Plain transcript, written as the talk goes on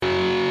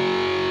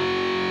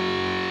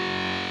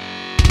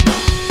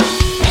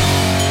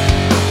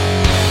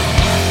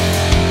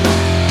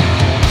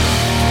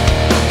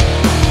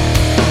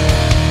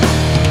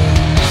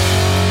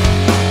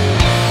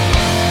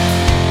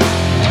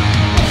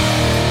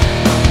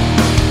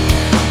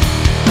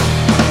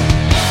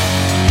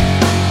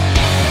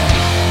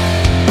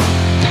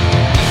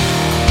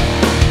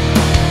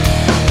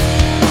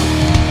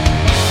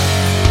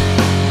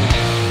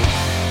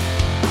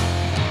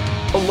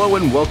Hello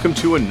and welcome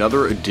to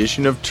another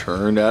edition of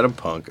Turned Out a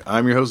Punk.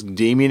 I'm your host,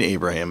 Damian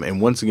Abraham,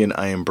 and once again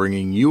I am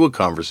bringing you a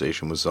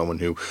conversation with someone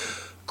who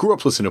grew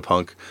up listening to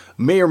punk,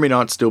 may or may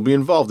not still be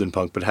involved in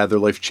punk, but had their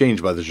life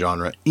changed by the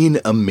genre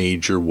in a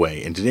major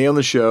way. And today on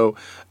the show,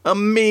 a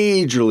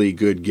majorly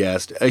good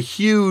guest, a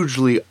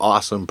hugely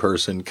awesome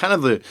person, kind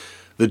of the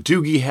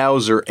Doogie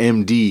Howser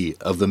MD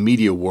of the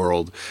media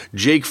world,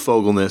 Jake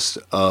Fogelnest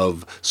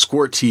of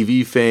Squirt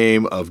TV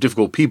fame, of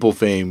Difficult People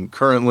fame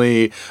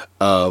currently,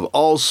 of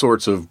all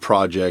sorts of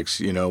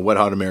projects, Wet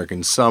Hot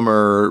American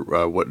Summer,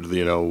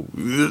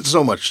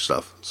 so much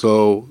stuff.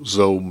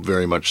 So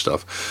very much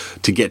stuff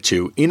to get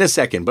to in a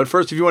second. But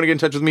first, if you want to get in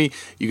touch with me,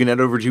 you can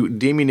head over to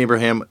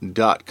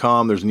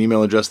DamianAbraham.com. There's an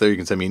email address there. You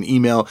can send me an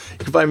email. You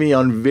can find me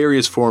on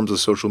various forms of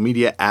social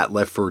media at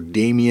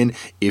Left4Damian.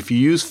 If you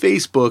use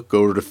Facebook,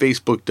 go to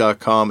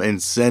Facebook.com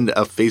and send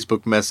a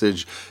Facebook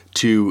message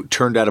to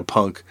Turned Out a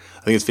Punk.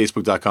 I think it's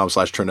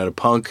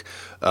Facebook.com/TurnedOutAPunk.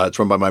 It's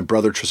run by my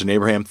brother, Tristan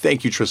Abraham.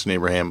 Thank you, Tristan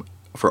Abraham,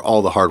 for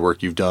all the hard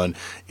work you've done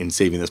in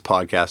saving this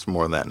podcast.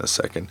 More on that in a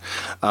second.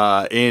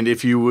 And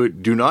if you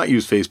do not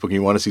use Facebook and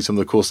you want to see some of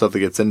the cool stuff that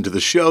gets sent into the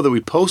show that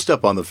we post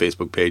up on the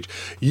Facebook page,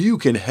 you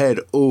can head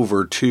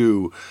over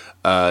to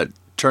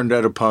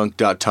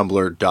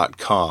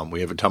turnedoutapunk.tumblr.com. We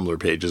have a Tumblr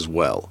page as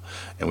well,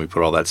 and we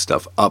put all that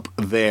stuff up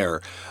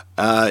there.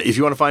 If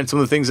you want to find some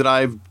of the things that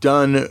I've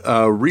done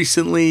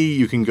recently,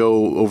 you can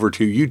go over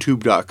to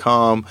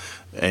youtube.com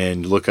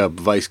and look up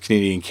Vice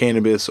Canadian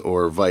Cannabis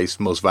or Vice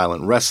Most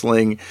Violent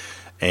Wrestling,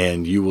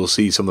 and you will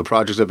see some of the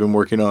projects I've been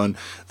working on.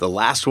 The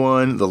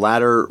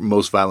latter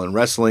Most Violent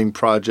Wrestling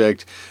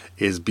project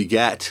is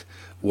begat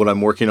what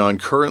I'm working on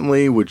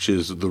currently, which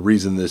is the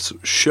reason this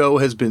show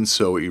has been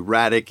so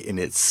erratic in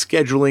its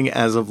scheduling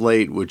as of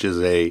late, which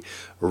is a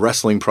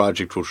wrestling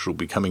project which will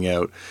be coming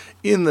out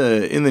in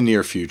the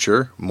near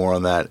future. More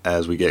on that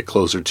as we get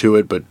closer to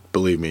it, but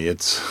believe me,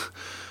 it's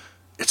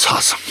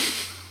awesome.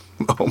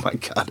 Oh my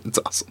God, it's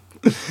awesome.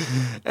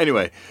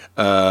 Anyway,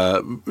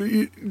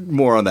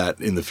 more on that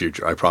in the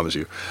future, I promise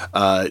you.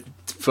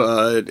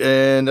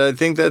 And I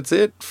think that's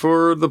it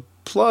for the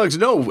plugs.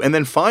 No, and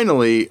then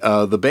finally,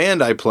 the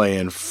band I play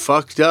in,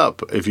 Fucked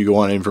Up. If you go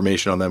on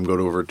information on them, go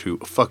over to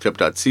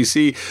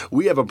fuckedup.cc.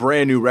 We have a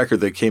brand new record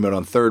that came out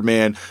on Third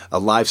Man, a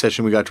live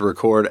session we got to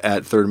record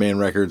at Third Man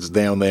Records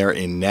down there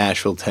in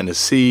Nashville,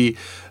 Tennessee.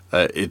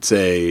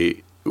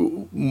 It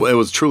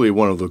was truly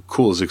one of the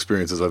coolest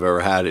experiences I've ever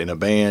had in a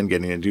band,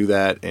 getting to do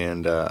that,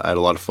 and I had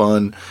a lot of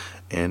fun,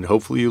 and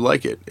hopefully you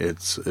like it.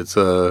 It's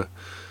a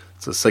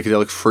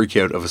psychedelic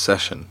freakout of a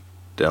session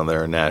down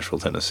there in Nashville,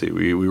 Tennessee.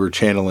 We were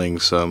channeling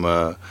some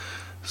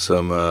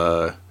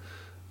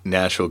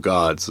Nashville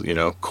gods,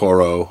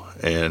 Coro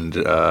and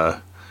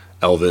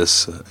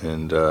Elvis,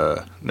 and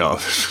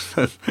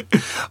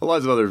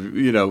lots of other,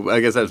 I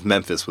guess that's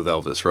Memphis with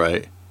Elvis,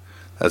 right?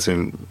 That's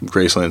in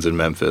Graceland's in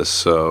Memphis,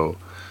 so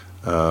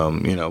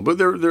but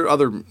there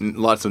are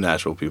lots of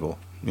Nashville people,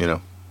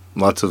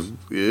 lots of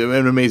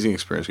an amazing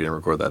experience getting to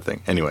record that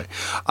thing. Anyway,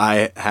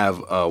 I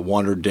have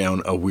wandered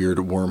down a weird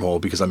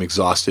wormhole because I'm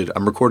exhausted.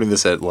 I'm recording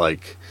this at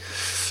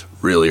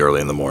really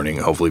early in the morning,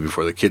 hopefully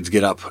before the kids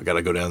get up. I got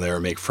to go down there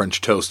and make French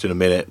toast in a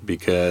minute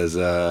because,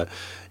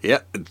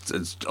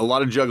 it's a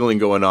lot of juggling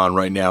going on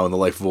right now in the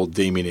life of old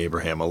Damian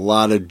Abraham. A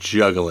lot of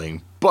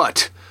juggling,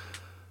 but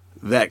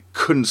that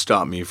couldn't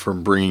stop me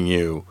from bringing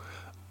you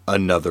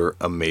another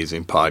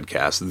amazing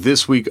podcast.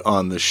 This week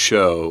on the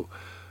show,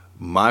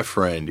 my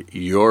friend,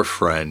 your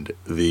friend,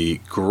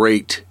 the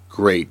great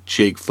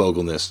Jake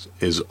Fogelnest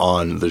is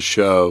on the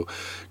show.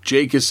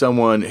 Jake is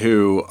someone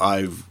who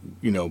I've,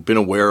 been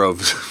aware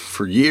of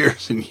for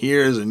years and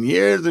years and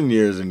years and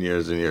years and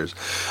years and years.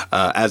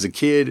 As a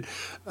kid,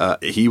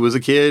 he was a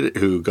kid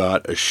who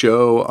got a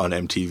show on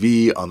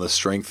MTV on the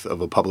strength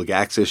of a public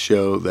access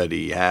show that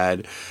he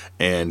had,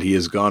 and he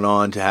has gone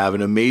on to have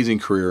an amazing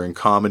career in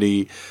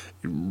comedy,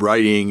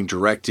 writing,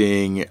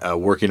 directing,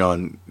 working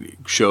on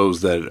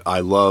shows that I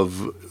love,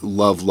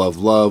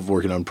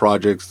 working on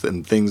projects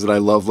and things that I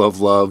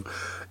love.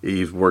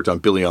 He's worked on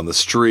Billy on the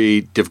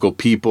Street, Difficult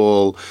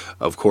People.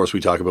 Of course, we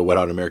talk about Wet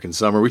Hot American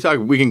Summer. We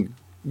can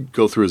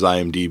go through his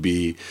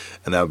IMDb,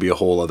 and that would be a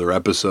whole other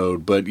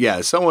episode. But yeah,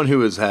 someone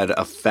who has had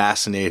a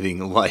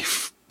fascinating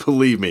life,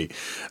 believe me,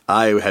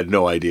 I had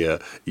no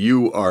idea.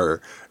 You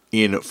are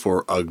in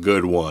for a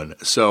good one.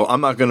 So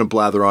I'm not going to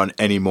blather on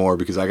anymore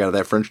because I got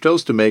that French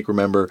toast to make,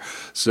 remember.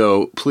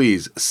 So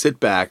please sit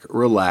back,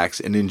 relax,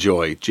 and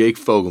enjoy Jake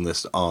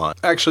Fogelnest on.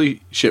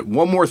 Actually,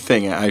 one more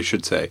thing I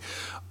should say.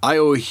 I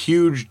owe a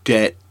huge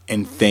debt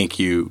and thank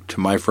you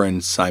to my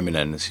friend Simon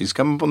Ennis. He's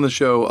come up on the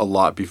show a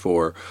lot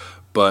before,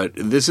 but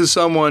this is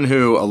someone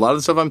who a lot of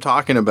the stuff I'm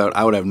talking about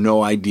I would have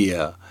no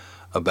idea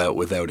about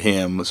without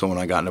him, someone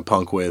I got into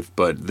punk with,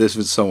 but this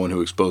was someone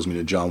who exposed me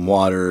to John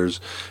Waters,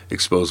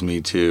 exposed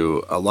me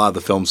to a lot of the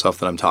film stuff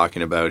that I'm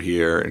talking about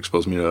here,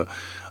 exposed me to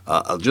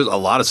just a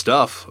lot of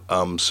stuff.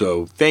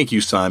 So thank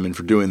you, Simon,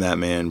 for doing that,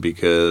 man,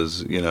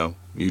 because,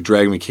 You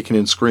dragged me kicking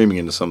and screaming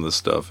into some of this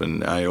stuff,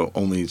 and I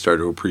only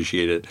started to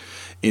appreciate it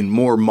in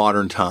more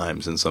modern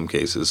times in some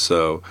cases.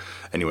 So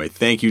anyway,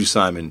 thank you,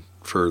 Simon,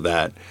 for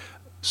that.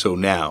 So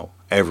now,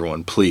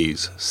 everyone,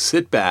 please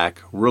sit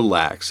back,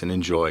 relax, and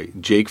enjoy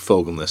Jake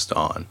Fogelnest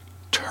on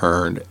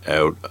Turned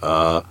Out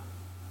a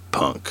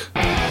Punk.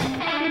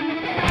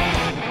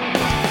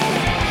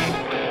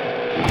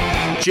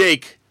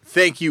 Jake,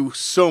 thank you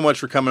so much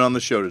for coming on the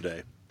show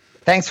today.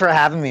 Thanks for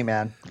having me,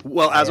 man.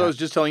 Well, as I was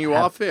just telling you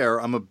off air,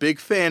 I'm a big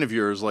fan of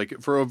yours, like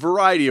for a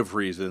variety of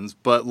reasons.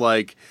 But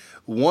like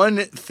one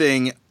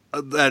thing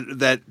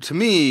that to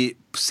me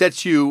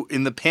sets you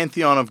in the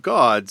pantheon of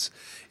gods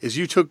is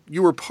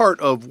you were part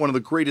of one of the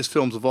greatest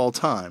films of all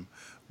time,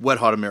 Wet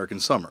Hot American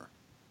Summer.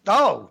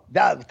 Oh,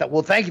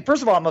 well, thank you.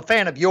 First of all, I'm a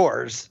fan of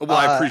yours. Well,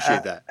 I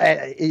appreciate that.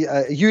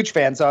 A huge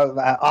fan, so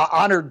I'm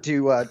honored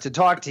to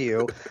talk to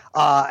you.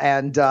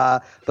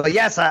 But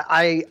yes,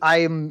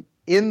 I'm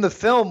in the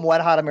film Wet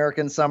Hot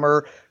American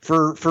Summer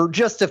for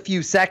just a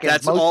few seconds.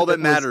 That's all that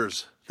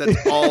matters.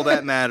 That's all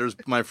that matters,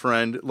 my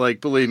friend.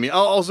 Like, believe me.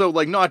 Also,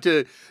 like, not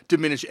to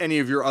diminish any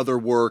of your other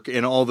work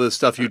and all the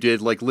stuff you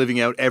did, like living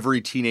out every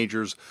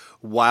teenager's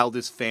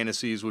wildest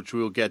fantasies, which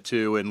we'll get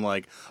to, and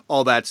like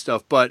all that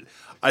stuff. But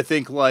I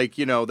think, like,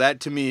 you know,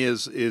 that to me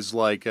is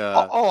like.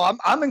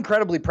 I'm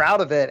incredibly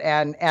proud of it,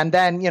 and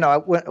then, you know, I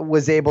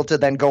was able to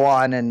then go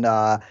on and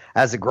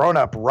as a grown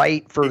up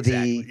write for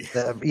the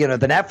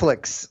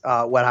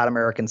Netflix Wet Hot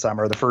American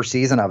Summer. The first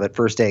season of it,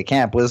 first day of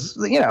camp was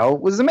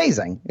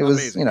amazing. It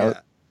was amazing, Yeah.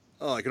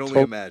 Oh, I can only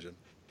imagine.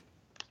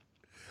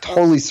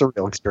 Totally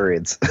surreal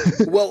experience.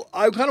 Well,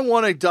 I kind of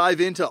want to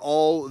dive into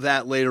all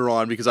that later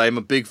on because I am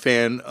a big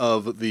fan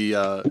of the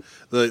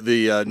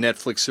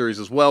Netflix series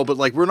as well. But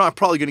like, we're not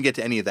probably going to get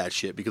to any of that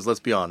shit because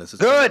let's be honest,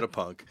 it's Turned Out a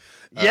Punk.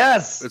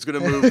 Yes, it's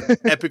going to move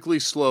epically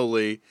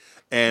slowly,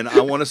 and I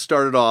want to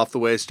start it off the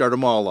way I start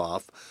them all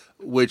off,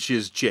 which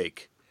is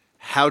Jake.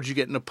 How'd you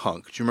get into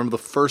punk? Do you remember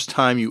the first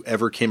time you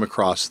ever came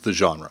across the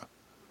genre?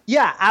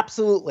 Yeah,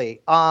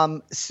 absolutely.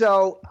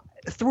 So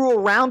through a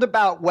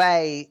roundabout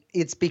way,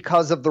 it's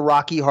because of the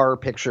Rocky Horror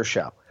Picture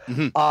Show.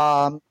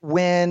 Mm-hmm.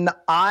 When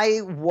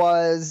I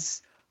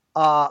was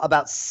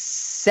about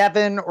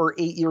 7 or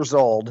 8 years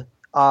old,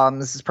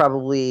 this is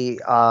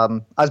probably I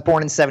was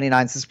born in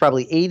 79, so this is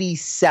probably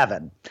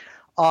 87.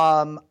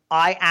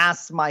 I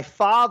asked my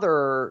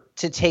father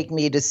to take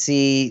me to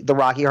see the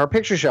Rocky Horror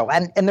Picture Show,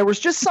 and there was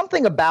just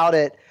something about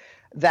it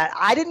that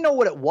I didn't know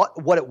what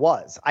it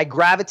was. I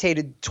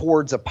gravitated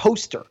towards a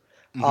poster.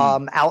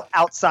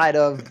 Outside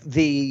of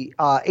the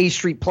A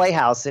Street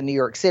Playhouse in New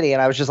York City,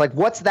 and I was just like,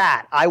 "What's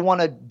that? I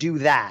want to do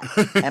that."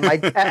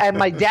 And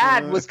my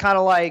dad was kind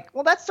of like,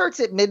 "Well, that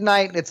starts at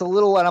midnight, and it's a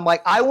little," and I'm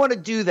like, "I want to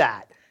do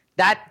that.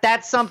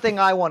 That's something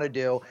I want to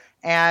do."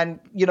 And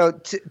you know,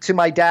 to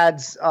my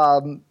dad's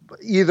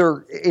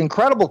either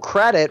incredible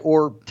credit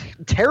or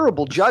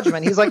terrible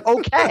judgment, he's like,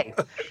 "Okay."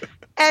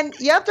 And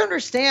you have to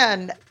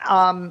understand,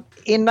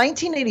 in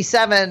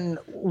 1987,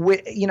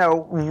 you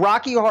know,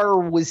 Rocky Horror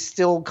was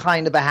still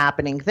kind of a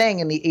happening thing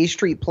in the A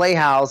Street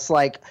Playhouse.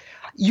 Like,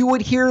 you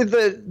would hear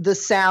the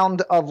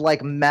sound of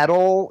like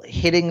metal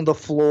hitting the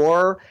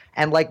floor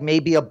and like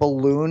maybe a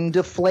balloon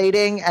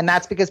deflating, and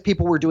that's because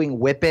people were doing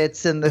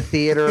whippets in the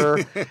theater.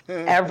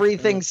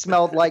 Everything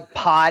smelled like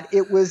pot.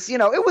 It was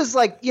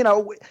like, you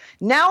know,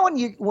 now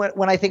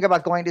when I think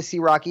about going to see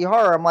Rocky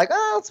Horror, I'm like,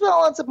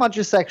 oh, it's a bunch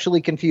of sexually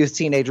confused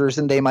teenagers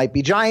and They Might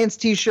Be Giants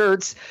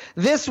t-shirts.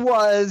 This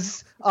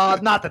was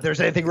not that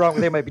there's anything wrong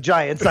with They Might Be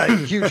Giants.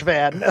 I'm a huge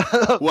fan.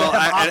 Well,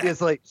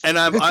 obviously.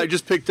 I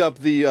just picked up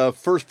the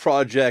first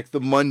project,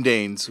 The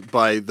Mundanes,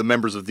 by the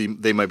members of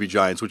They Might Be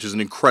Giants, which is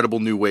an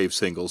incredible new wave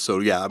single. So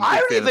yeah, I'm a big fan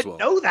as well. I don't even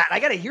know that. I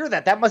got to hear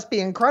that. That must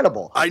be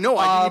incredible. I know.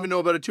 I didn't even know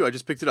about it too. I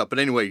just picked it up. But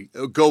anyway,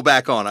 go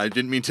back on. I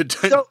didn't mean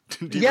to.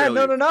 Yeah,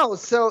 no.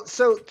 So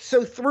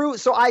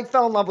I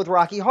fell in love with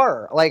Rocky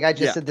Horror. Like I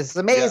just said, this is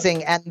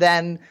amazing. Yeah. And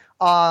then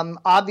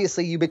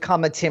obviously you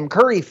become a Tim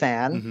Curry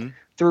fan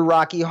through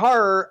Rocky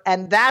Horror,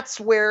 and that's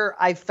where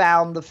I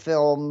found the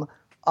film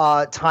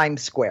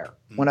Times Square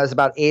when I was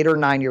about 8 or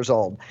 9 years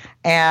old.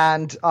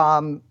 And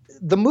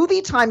the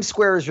movie Times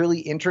Square is really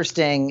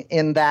interesting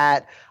in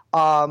that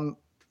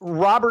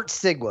Robert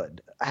Sigwood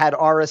had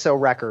RSO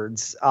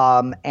Records,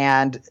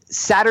 and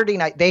Saturday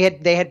Night they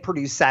had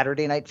produced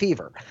Saturday Night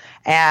Fever,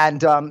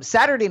 and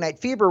Saturday Night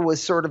Fever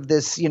was sort of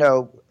this, you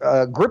know,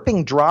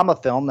 gripping drama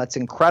film that's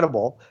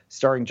incredible,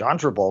 starring John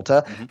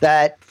Travolta,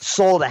 that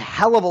sold a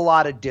hell of a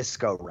lot of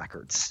disco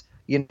records.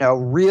 You know,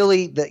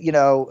 really,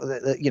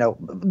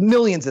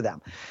 millions of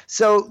them.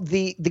 So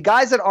the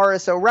guys at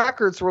RSO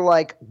Records were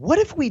like, what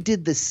if we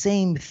did the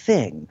same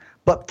thing,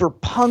 but for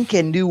punk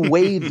and new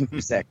wave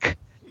music?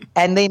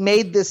 And they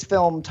made this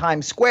film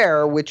Times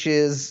Square, which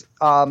is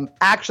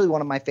actually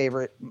one of my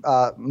favorite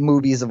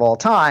movies of all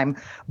time.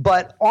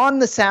 But on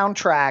the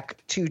soundtrack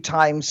to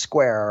Times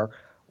Square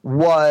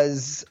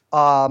was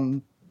I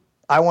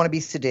Want to Be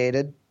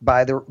Sedated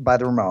by the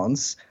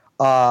Ramones.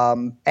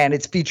 And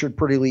it's featured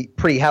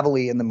pretty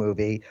heavily in the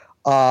movie.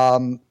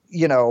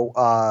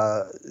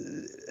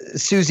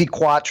 Susie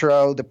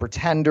Quattro, The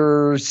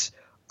Pretenders,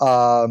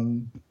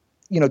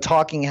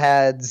 Talking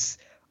Heads,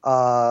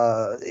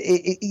 and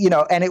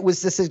it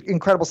was this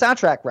incredible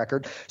soundtrack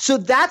record. So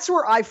that's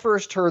where I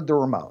first heard the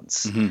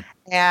Ramones. Mm-hmm.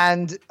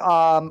 And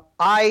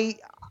I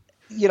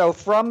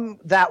from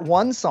that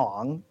one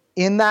song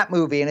in that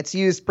movie, and it's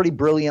used pretty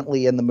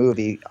brilliantly in the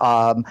movie,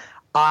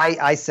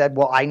 I said,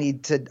 well, I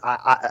need to,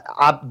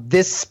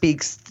 this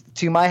speaks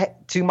to my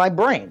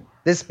brain.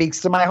 This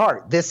speaks to my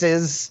heart. This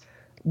is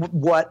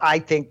what I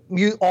think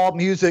all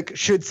music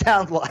should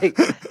sound like.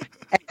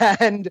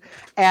 and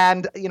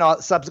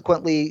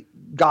subsequently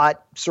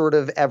got sort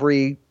of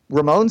every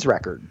Ramones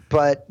record.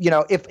 But,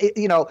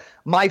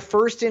 my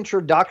first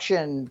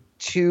introduction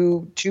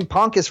to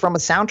punk is from a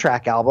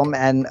soundtrack album,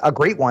 and a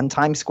great one,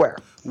 Times Square.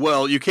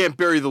 Well, you can't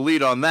bury the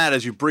lead on that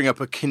as you bring up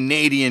a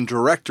Canadian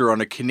director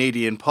on a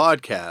Canadian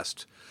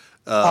podcast.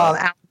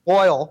 Alan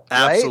Moyle,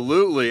 right?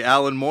 Absolutely.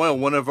 Alan Moyle,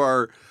 one of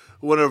our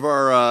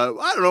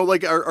I don't know,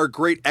 like our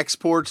great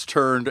exports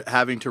turned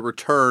having to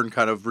return,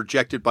 kind of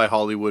rejected by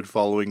Hollywood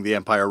following the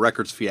Empire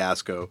Records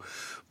fiasco.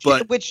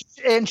 But which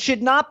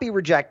should not be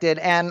rejected.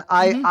 And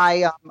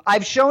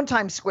I've shown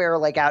Times Square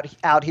like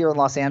out here in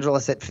Los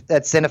Angeles at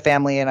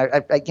Cinefamily, and I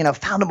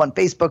found him on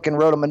Facebook and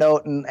wrote him a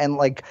note, and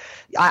like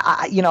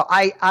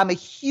I'm a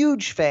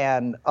huge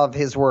fan of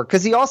his work,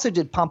 because he also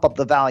did Pump Up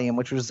the Volume,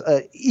 which was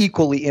an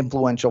equally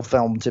influential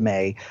film to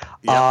me.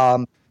 Yeah.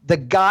 The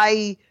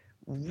guy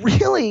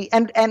really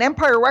and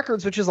Empire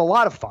Records, which is a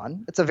lot of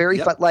fun. It's a very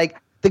fun, like,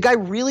 the guy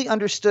really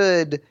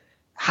understood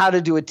how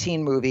to do a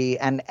teen movie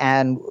and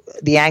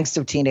the angst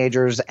of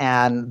teenagers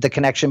and the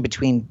connection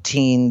between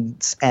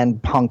teens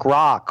and punk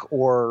rock,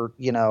 or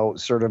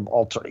sort of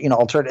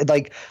alternative.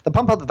 Like, the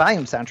Pump Up the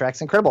Volume soundtrack's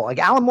incredible. Like,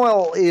 Alan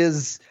Moyle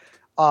is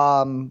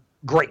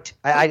great.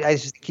 I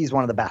just think he's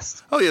one of the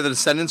best. Oh yeah, the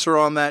Descendants are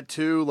on that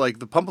too. Like,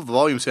 the Pump Up the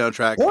Volume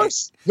soundtrack. Of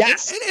course,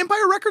 yes. And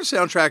Empire Records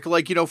soundtrack,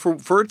 like,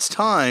 for its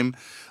time,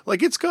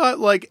 like, it's got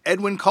like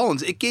Edwin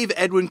Collins. It gave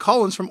Edwin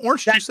Collins from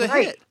Orange Juice a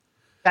hit.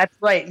 That's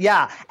right.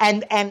 Yeah.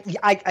 And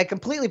I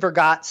completely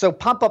forgot. So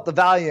Pump Up the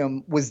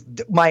Volume was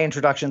my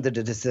introduction to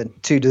the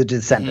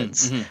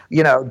Descendants,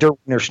 Der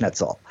Wiener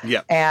Schnitzel.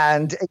 Yeah.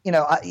 And,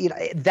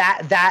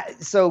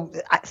 so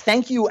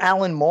thank you,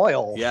 Alan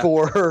Moyle,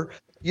 for,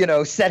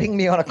 setting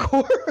me on a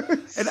course.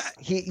 And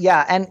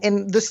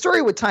and the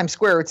story with Times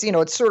Square, it's,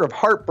 it's sort of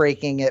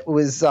heartbreaking. It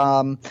was,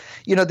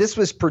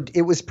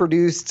 it was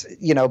produced,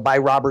 by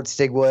Robert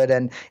Stigwood,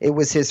 and it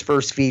was his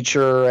first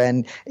feature,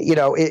 and,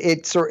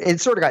 it sort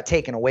of got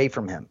taken away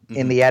from him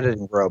in the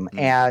editing room.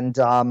 And,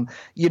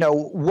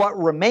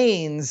 What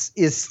Remains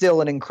is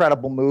still an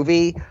incredible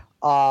movie.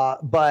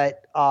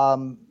 But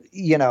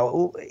you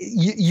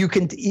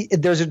can,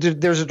 there's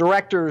a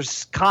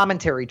director's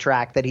commentary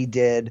track that he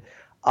did,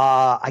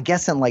 I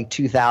guess in like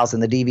 2000.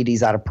 The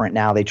DVD's out of print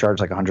now. They charge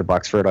like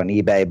 $100 for it on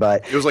eBay,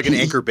 but it was like an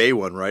Anchor Bay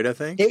one, right? I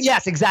think.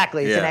 Yes,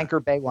 exactly. It's an Anchor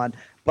Bay one,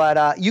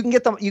 but you can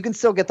get them. You can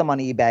still get them on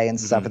eBay and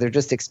stuff, but they're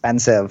just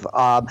expensive.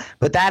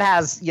 But that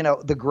has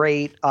the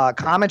great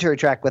commentary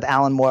track with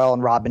Alan Moyle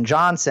and Robin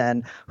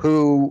Johnson,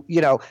 who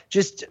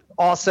just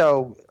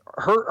also.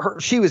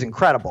 She was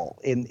incredible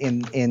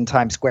in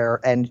Times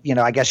Square, and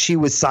I guess she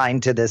was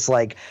signed to this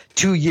like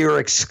 2-year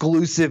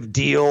exclusive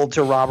deal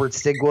to Robert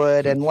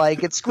Stigwood, and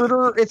like it screwed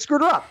her up. It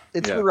screwed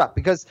her up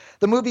because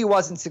the movie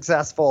wasn't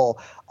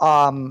successful.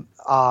 But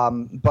I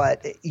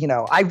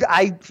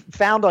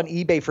found on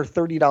eBay for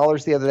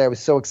 $30 the other day. I was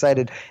so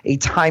excited, a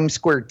Times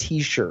Square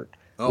T-shirt.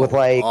 With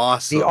like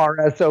awesome. The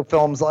RSO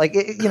films, like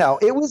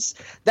it was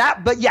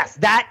that. But yes,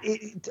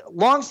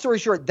 long story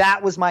short,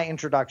 that was my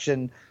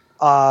introduction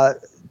to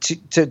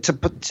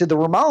the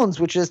Ramones,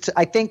 which is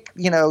I think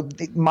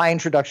my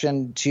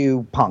introduction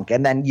to punk,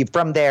 and then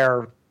from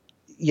there,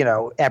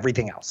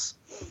 everything else.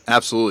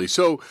 Absolutely.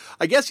 So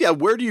I guess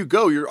where do you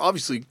go? You're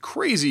obviously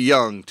crazy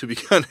young to be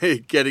kind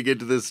of getting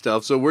into this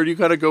stuff. So where do you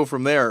kind of go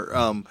from there?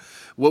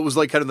 What was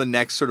like kind of the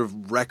next sort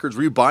of records?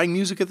 Were you buying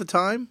music at the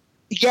time?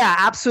 Yeah,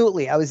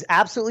 absolutely. I was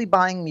absolutely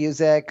buying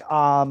music.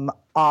 I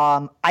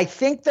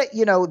think that,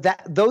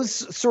 that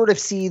those sort of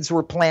seeds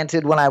were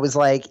planted when I was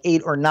like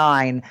 8 or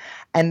 9.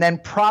 And then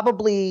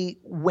probably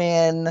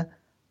when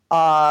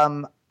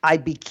I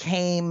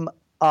became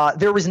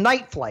there was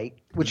Night Flight,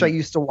 which I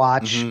used to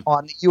watch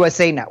on the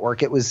USA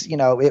Network. It was,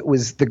 it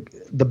was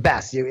the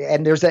best.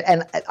 And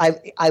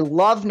I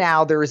love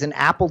now there is an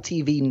Apple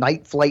TV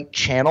Night Flight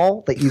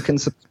channel that you can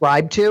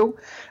subscribe to.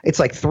 It's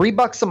like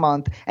 $3 a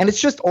month, and it's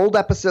just old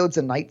episodes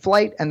of Night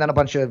Flight and then a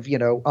bunch of,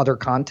 other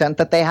content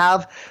that they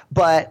have.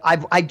 But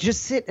I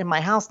just sit in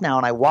my house now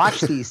and I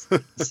watch these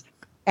things,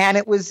 and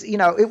it was,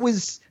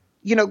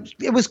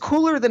 it was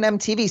cooler than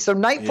MTV. So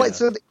Night Flight,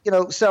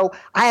 so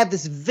I have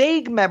this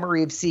vague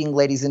memory of seeing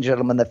Ladies and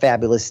Gentlemen, the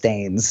Fabulous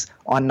Stains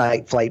on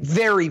Night Flight.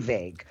 Very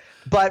vague.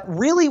 But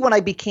really when I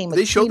became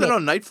They showed that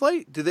on Night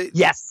Flight? Did they?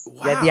 Yes.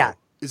 Wow. Yeah.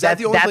 Is that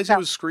the only place it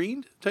was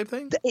screened type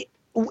thing? It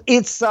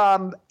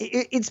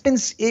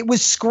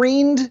was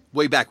screened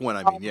way back when,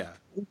 I mean, yeah.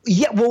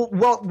 Yeah, well,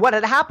 what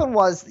had happened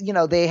was,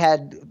 they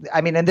had,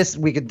 I mean, and this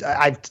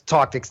I've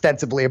talked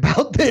extensively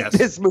about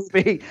this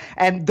movie,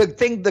 and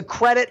the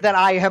credit that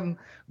I am,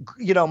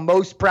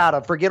 most proud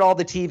of, forget all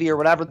the TV or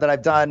whatever that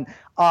I've done,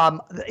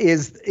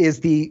 is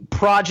the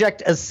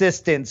project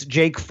assistance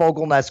Jake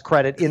Fogelnest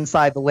credit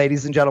inside the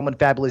Ladies and Gentlemen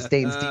Fabulous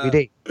Danes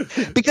DVD,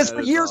 because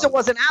for years awesome. It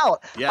wasn't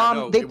out.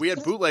 Yeah, we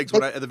had bootlegs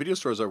at the video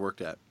stores I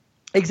worked at.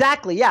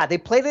 Exactly. Yeah. They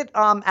played it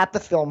at the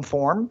Film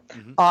Forum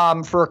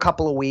for a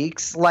couple of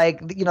weeks.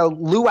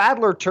 Lou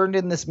Adler turned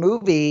in this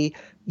movie,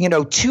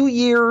 2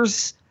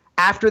 years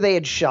after they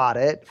had shot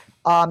it.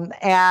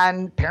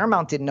 And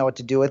Paramount didn't know what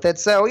to do with it.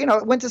 So,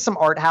 it went to some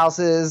art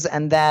houses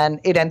and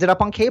then it ended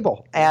up on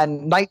cable.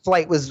 And Night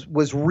Flight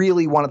was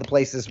really one of the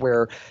places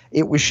where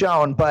it was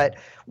shown. But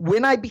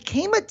when I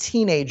became a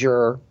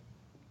teenager,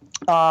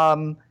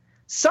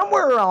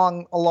 somewhere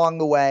along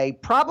the way,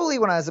 probably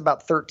when I was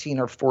about 13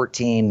 or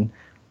 14,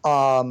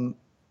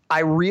 I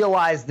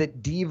realized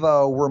that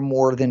Devo were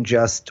more than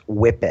just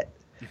Whip It.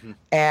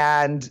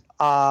 And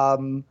I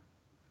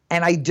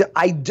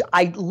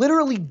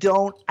literally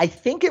don't – I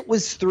think it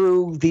was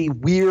through the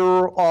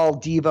We're All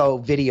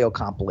Devo video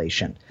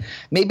compilation.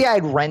 Maybe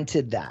I'd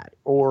rented that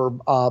or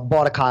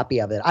bought a copy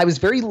of it. I was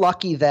very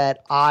lucky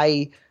that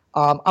I'm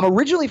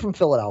originally from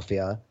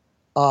Philadelphia.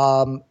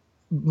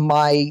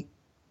 My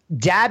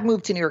dad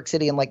moved to New York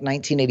City in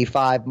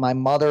 1985. My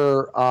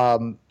mother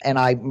and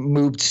I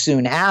moved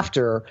soon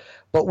after,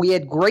 but we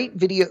had great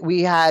video.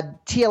 We had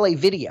TLA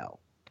Video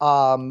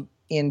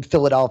in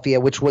Philadelphia,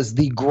 which was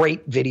the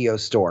great video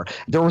store.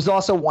 There was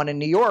also one in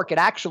New York. It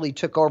actually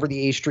took over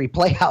the A Street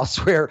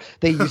Playhouse where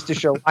they used to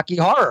show Rocky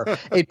Horror.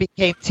 It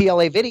became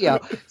TLA Video.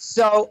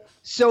 So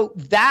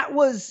that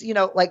was,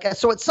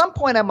 so at some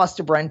point I must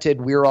have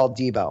rented We're All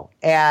Devo,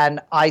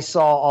 and I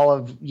saw all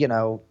of,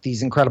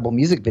 these incredible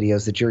music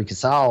videos that Jerry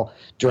Casale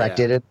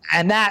directed. Yeah.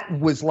 And that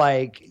was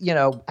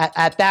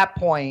at that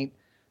point,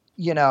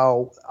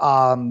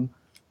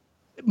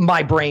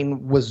 my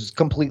brain was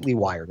completely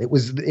wired. It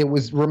was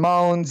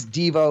Ramones,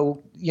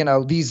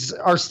 Devo, these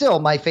are still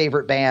my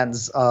favorite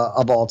bands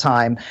of all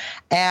time.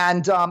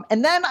 And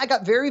then I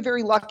got very,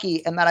 very lucky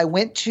in that I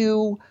went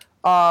to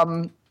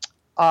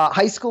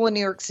high school in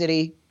New York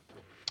City,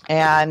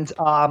 and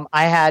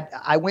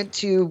I went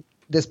to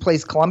this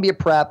place, Columbia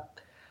Prep,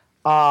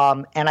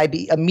 and I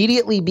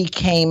immediately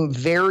became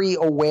very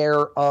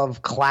aware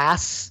of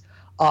class,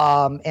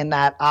 and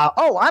that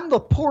I'm the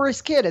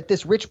poorest kid at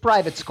this rich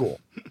private school.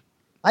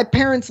 My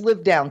parents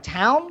live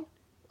downtown.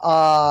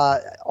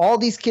 All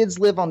these kids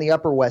live on the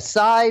Upper West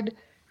Side,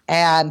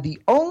 and the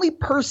only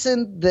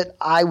person that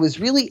I was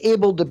really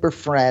able to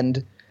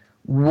befriend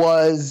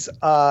was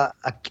a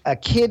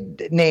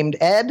kid named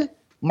Ed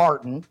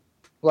Martin,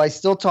 who I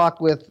still talk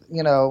with,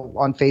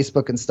 on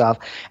Facebook and stuff.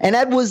 And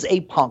Ed was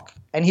a punk,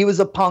 and he was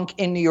a punk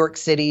in New York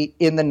City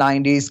in the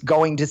 90s,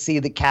 going to see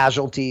the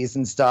Casualties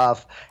and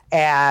stuff.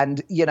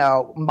 And,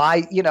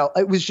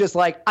 it was just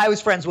like I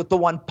was friends with the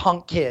one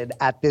punk kid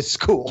at this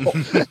school.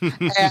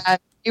 And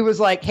he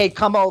was like, hey,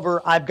 come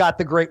over. I've got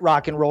the Great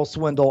Rock and Roll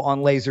Swindle on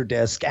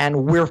Laserdisc.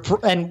 And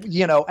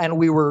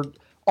we were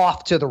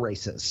off to the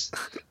races.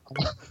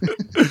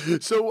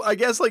 So I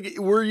guess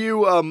were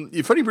you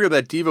funny you bring up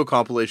that Devo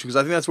compilation, because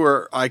I think that's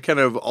where I kind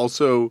of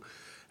also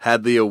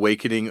had the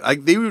awakening.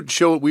 They would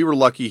show it. We were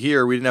lucky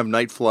here. We didn't have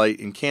Night Flight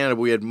in Canada,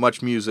 but we had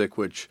Much Music,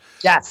 which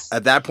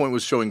at that point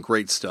was showing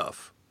great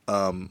stuff.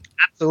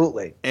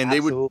 Absolutely. And they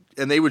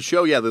would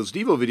show those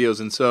Devo videos,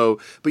 and so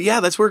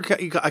that's where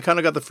I kind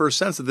of got the first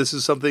sense that this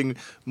is something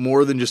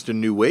more than just a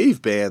new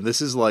wave band. This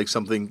is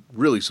something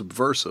really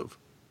subversive.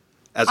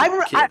 As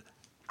a kid.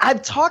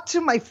 I've talked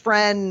to my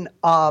friend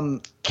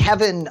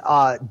Kevin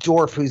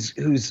Dorff,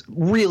 who's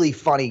really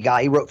funny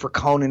guy. He wrote for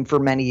Conan for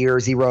many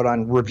years. He wrote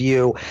on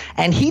Review,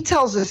 and he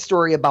tells a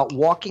story about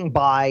walking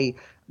by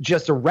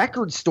just a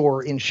record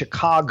store in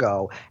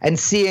Chicago and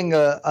seeing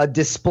a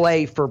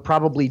display for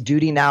probably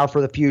Duty Now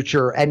for the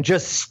Future, and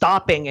just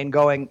stopping and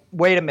going,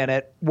 "Wait a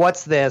minute,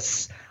 what's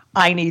this?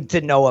 I need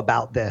to know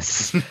about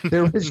this."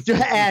 There was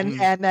and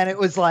then it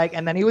was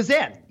and then he was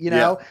in.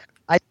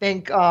 I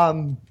think.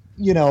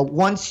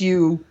 Once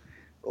you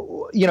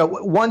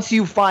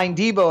find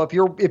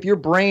Devo, if your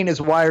brain is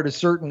wired a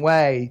certain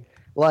way,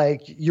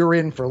 you're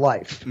in for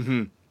life.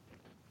 Mm-hmm.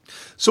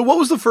 So what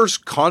was the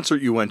first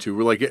concert you went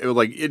to?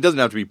 It doesn't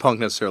have to be punk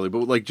necessarily,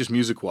 but just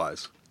music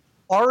wise.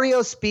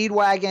 REO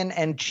Speedwagon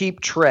and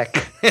Cheap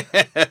Trick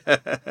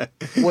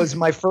was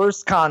my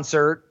first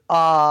concert.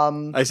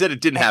 I said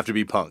it didn't have to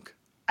be punk.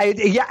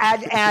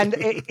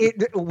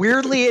 It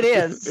weirdly it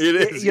is. It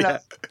is.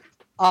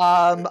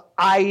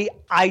 I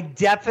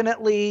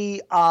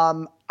definitely,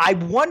 I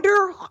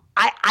wonder,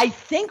 I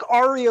think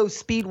REO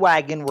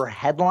Speedwagon were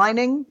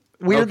headlining,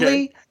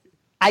 weirdly.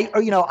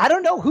 I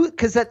don't know who,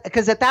 because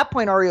at that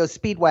point REO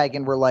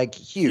Speedwagon were like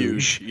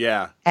huge.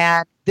 Yeah.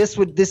 And this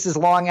is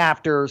long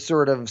after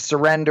sort of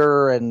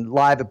Surrender and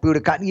Live at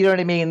Budokan. You know what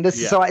I mean?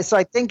 So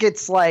I think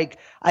it's like,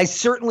 I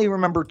certainly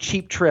remember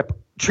Cheap Trick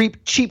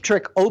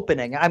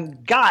opening.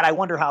 I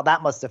wonder how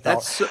that must have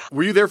felt.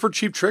 Were you there for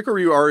Cheap Trick or were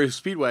you REO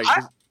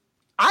Speedwagon?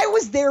 I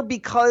was there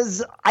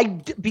because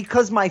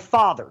my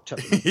father took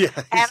me. Yeah,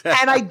 exactly.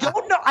 and I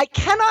don't know. I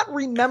cannot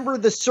remember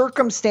the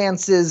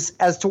circumstances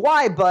as to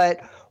why, but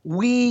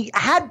we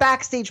had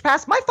backstage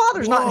pass. My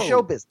father's not in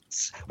show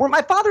business.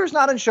 My father's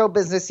not in show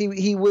business.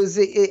 He was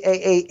and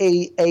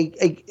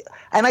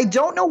I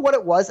don't know what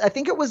it was. I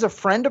think it was a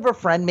friend of a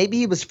friend. Maybe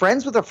he was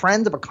friends with a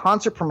friend of a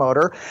concert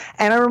promoter.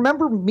 And I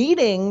remember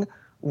meeting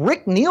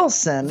Rick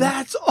Nielsen.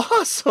 That's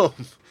awesome.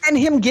 And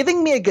him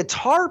giving me a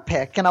guitar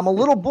pick, and I'm a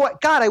little boy.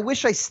 God, I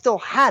wish I still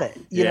had it.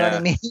 You know what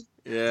I mean?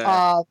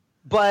 Yeah.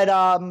 But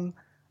I,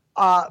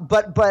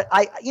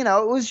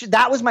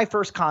 that was my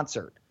first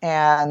concert,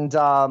 and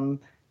and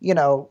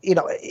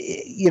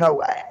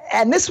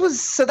this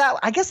was,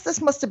 I guess this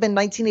must have been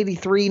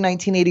 1983,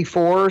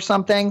 1984 or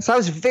something. So I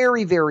was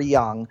very, very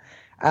young,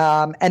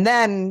 and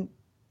then.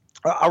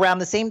 Around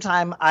the same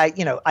time,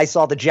 I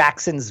saw the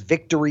Jacksons'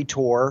 Victory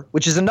Tour,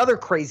 which is another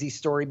crazy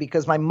story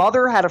because my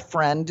mother had a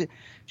friend.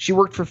 She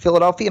worked for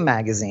Philadelphia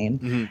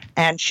Magazine,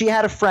 and she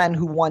had a friend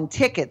who won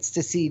tickets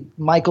to see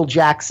Michael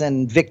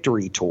Jackson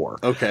Victory Tour.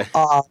 Okay.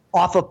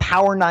 Off of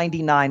Power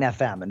 99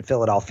 FM in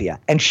Philadelphia,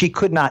 and she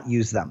could not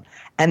use them,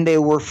 and they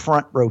were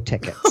front row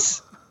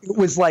tickets. It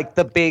was like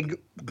the big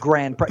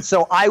grand prize.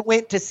 So I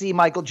went to see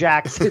Michael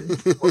Jackson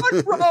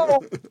front row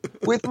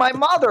with my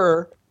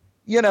mother.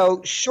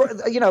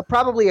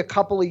 Probably a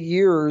couple of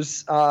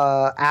years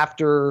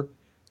after.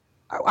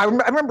 I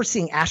remember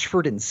seeing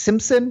Ashford and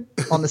Simpson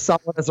on the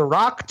Someone as a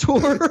Rock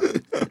tour.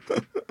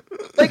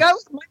 My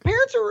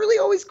parents were really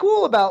always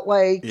cool about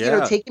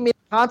taking me to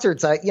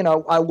concerts. I saw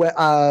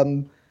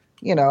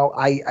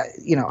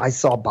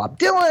Bob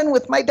Dylan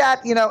with my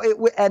dad.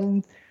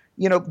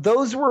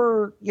 Those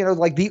were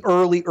like the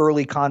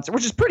early concert,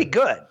 which is pretty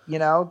good.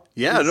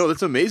 Yeah, no,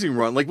 that's an amazing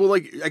run. I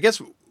guess.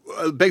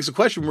 Begs the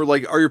question,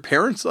 are your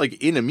parents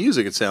into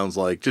music, it sounds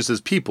like, just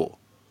as people?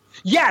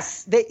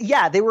 Yes.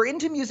 They were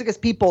into music as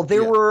people.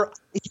 Here's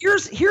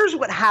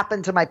what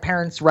happened to my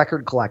parents'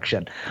 record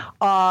collection.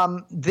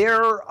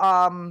 There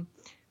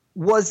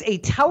was a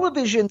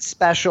television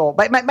special.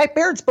 My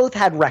parents both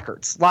had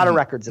records, a lot of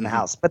records in the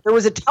house, but there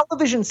was a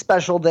television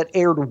special that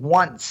aired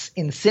once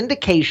in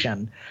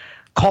syndication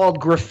called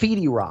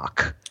Graffiti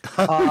Rock.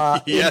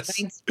 Yes.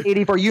 In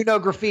 1984.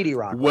 Graffiti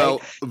Rock.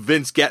 Well, right?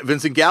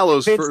 Vincent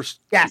Gallo's first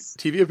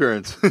TV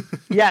appearance.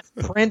 Yes,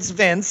 Prince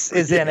Vince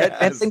is in it.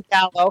 Vincent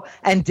Gallo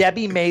and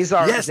Debbie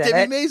Mazar is in it. Yes,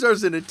 Debbie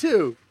Mazar's in it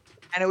too.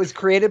 And it was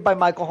created by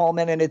Michael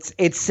Holman, and it's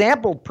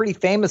sampled pretty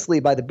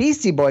famously by the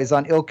Beastie Boys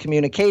on Ill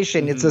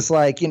Communication. It's just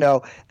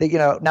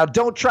now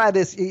don't try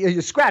this.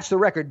 You scratch the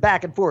record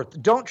back and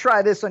forth. Don't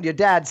try this on your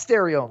dad's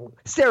stereo,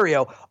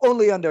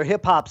 only under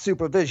hip hop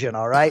supervision.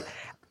 All right.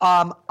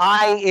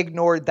 I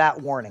ignored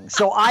that warning.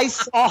 So I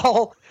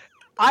saw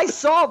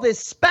this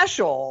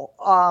special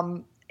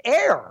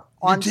air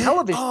on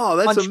television. Oh,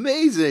 that's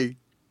amazing.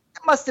 It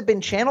must have been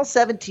Channel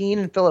 17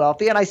 in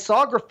Philadelphia, and I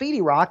saw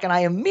Graffiti Rock, and I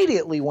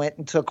immediately went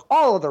and took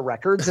all of the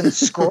records and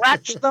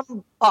scratched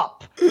them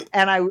up,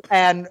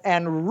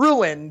 and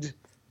ruined.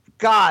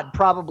 God,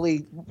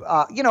 probably,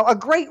 a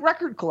great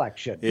record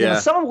collection. Yeah.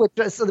 Some of which,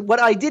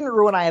 what I didn't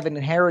ruin, I haven't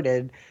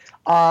inherited.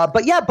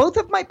 But yeah, both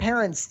of my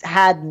parents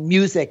had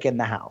music in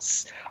the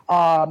house.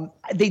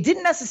 They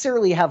didn't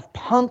necessarily have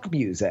punk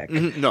music.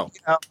 No.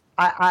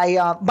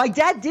 My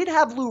dad did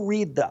have Lou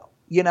Reed though.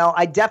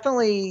 I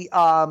definitely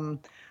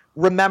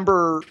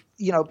remember,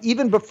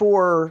 even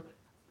before,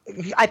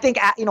 I think,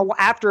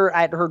 after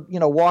I'd heard,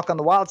 Walk on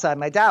the Wild Side,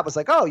 my dad was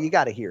like, oh, you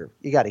got to hear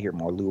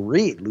more Lou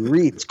Reed. Lou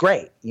Reed's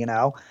great,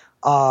 so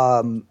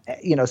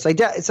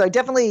I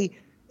definitely,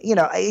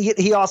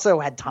 he also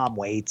had Tom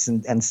Waits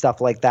and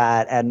stuff like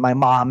that. And my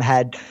mom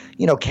had,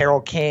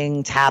 Carole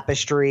King,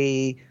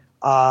 Tapestry,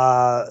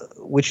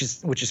 which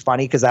is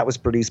funny because that was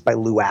produced by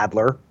Lou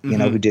Adler,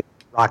 who did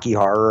Rocky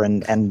Horror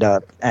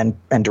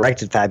and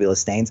directed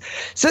Fabulous Stains.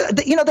 So,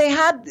 they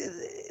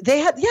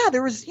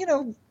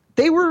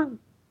were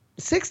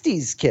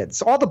 60s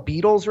kids, all the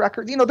Beatles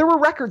records, there were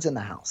records in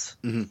the house.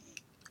 Mm-hmm.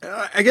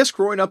 I guess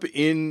growing up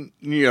in,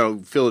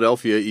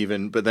 Philadelphia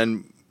even, but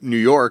then New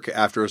York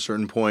after a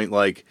certain point,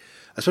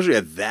 especially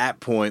at that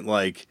point,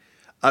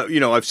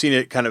 I've seen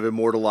it kind of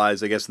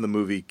immortalized, I guess, in the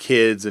movie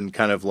Kids and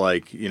kind of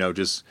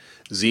just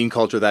zine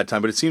culture at that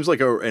time. But it seems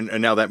like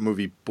and now that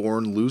movie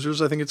Born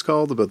Losers, I think it's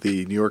called, about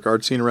the New York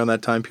art scene around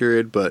that time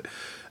period. But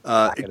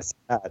it's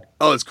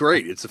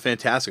great. It's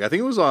fantastic. I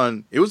think it was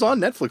on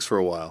Netflix for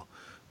a while.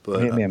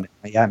 But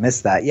I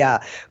missed that.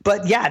 Yeah.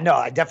 But yeah, no,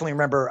 I definitely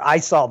remember I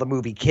saw the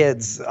movie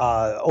Kids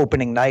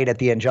opening night at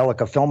the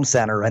Angelica Film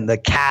Center, and the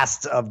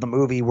cast of the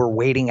movie were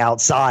waiting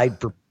outside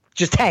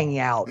just hanging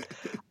out,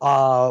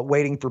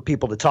 waiting for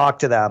people to talk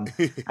to them.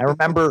 I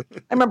remember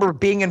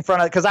being in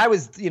front of, because I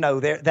was,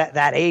 there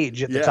that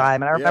age at the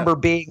time, and I remember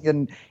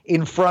being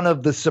in front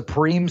of the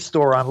Supreme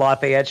store on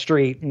Lafayette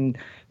Street, and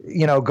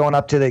going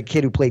up to the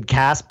kid who played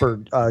Casper,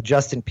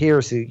 Justin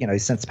Pierce, who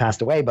he's since passed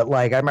away, but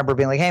like I remember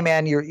being like, "Hey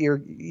man,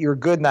 you're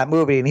good in that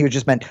movie," and he was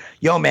just meant,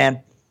 "Yo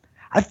man,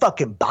 I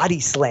fucking body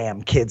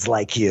slam kids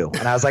like you,"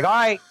 and I was like, "All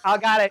right, I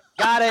got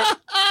it."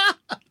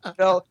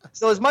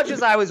 So as much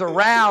as I was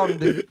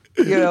around,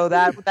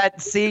 that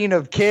scene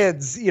of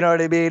kids, you know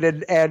what I mean,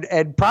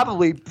 and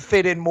probably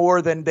fit in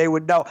more than they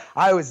would know,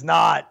 I was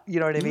not, you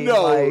know what I mean?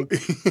 No. Like,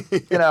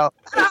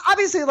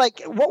 obviously,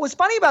 like what was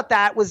funny about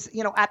that was,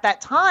 at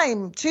that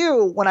time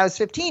too, when I was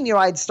 15,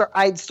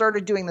 I'd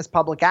started doing this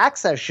public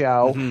access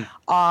show,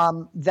 I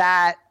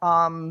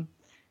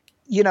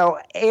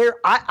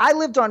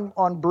lived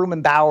on Broome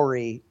and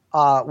Bowery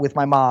with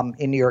my mom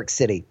in New York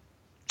City,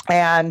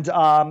 and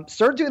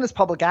started doing this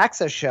public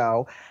access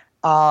show,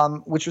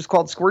 which was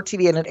called Squirt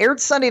TV, and it aired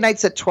Sunday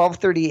nights at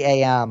 12:30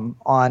 a.m.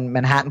 on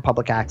Manhattan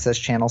Public Access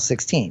Channel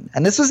 16.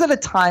 And this was at a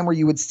time where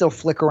you would still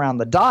flick around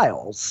the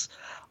dials.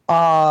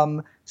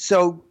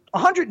 So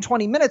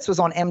 120 Minutes was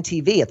on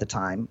MTV at the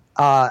time,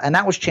 and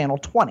that was Channel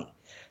 20.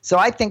 So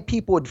I think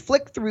people would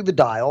flick through the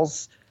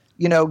dials,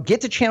 get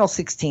to Channel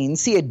 16,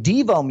 see a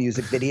Devo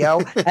music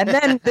video, and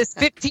then this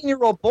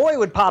 15-year-old boy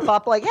would pop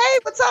up like, "Hey,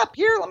 what's up?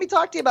 Here, let me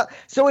talk to you about."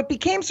 So it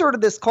became sort of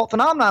this cult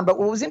phenomenon. But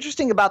what was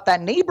interesting about that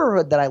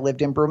neighborhood that I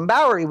lived in, Broome and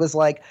Bowery, was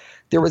like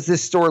there was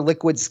this store,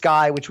 Liquid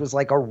Sky, which was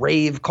like a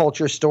rave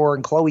culture store,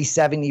 and Chloe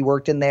Sevigny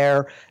worked in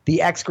there.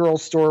 The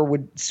X-Girls store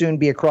would soon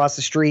be across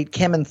the street.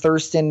 Kim and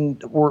Thurston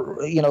were,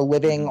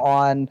 living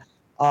on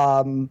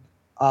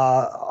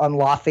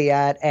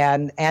Lafayette,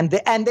 and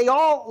they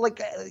all,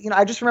 like,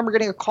 I just remember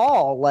getting a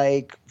call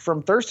like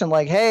from Thurston,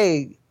 like,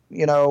 "Hey,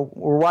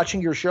 we're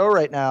watching your show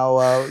right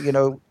now.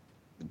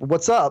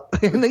 What's up?"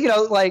 And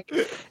like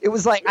it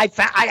was like I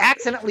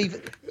accidentally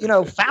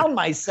found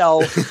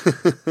myself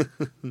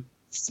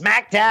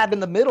smack dab in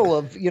the middle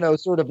of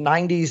sort of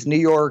 90s New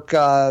York.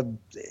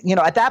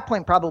 At that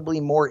point probably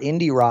more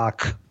indie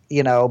rock,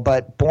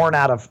 but born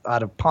out of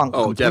punk.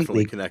 Oh, completely.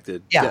 Definitely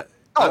connected. Yeah.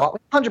 Oh,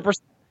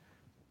 100%.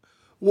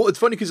 Well, it's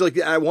funny because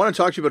I want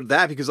to talk to you about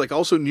that because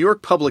also New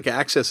York public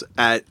access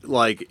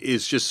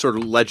is just sort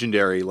of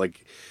legendary.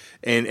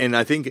 And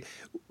I think,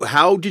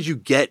 how did you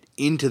get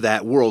into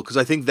that world? Because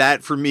I think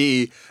that for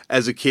me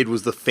as a kid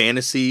was the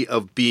fantasy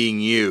of being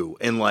you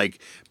and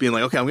being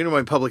like, okay, I'm going to do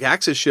my public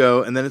access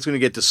show and then it's going to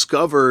get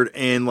discovered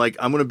and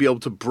I'm going to be able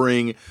to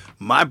bring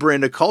my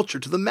brand of culture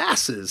to the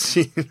masses,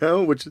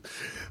 which,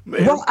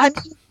 man. Well, I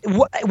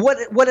mean,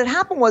 what had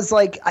happened was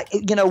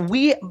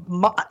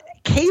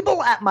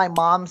cable at my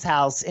mom's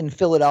house in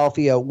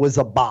Philadelphia was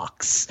a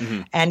box,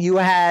 and you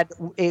had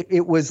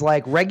it was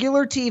like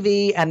regular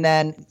TV, and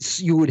then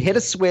you would hit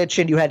a switch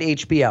and you had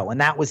HBO,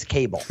 and that was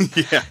cable.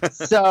 Yeah.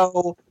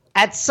 So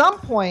at some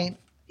point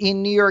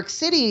in New York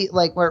City,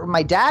 like where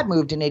my dad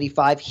moved in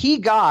 '85, he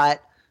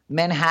got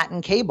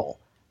Manhattan cable,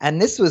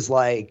 and this was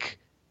like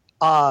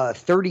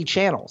 30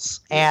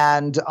 channels,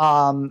 and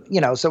so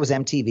it was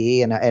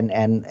MTV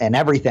and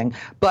everything.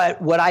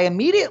 But what I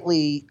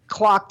immediately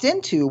clocked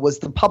into was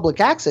the public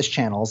access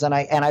channels, and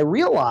I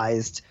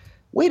realized,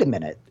 wait a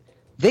minute,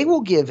 they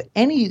will give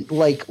any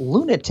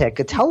lunatic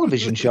a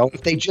television show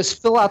if they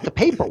just fill out the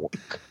paperwork.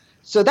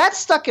 So that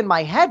stuck in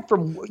my head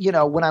from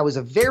when I was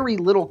a very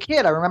little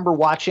kid. I remember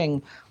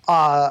watching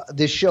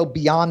this show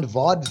Beyond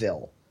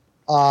Vaudeville,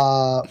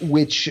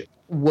 which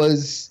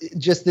was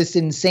just this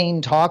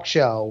insane talk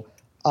show,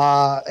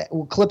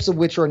 clips of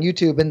which are on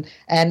YouTube,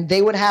 and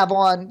they would have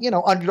on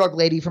underdog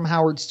lady from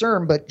Howard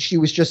Stern, but she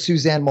was just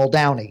Suzanne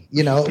Muldowney,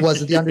 it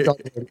wasn't the underdog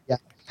lady. Yeah.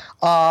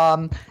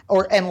 And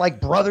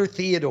Brother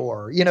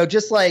Theodore,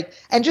 just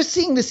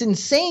seeing this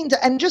insane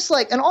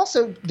and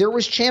also there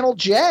was Channel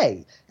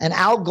J and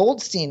Al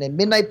Goldstein and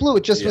Midnight Blue.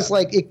 It just was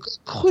it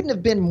couldn't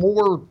have been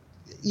more,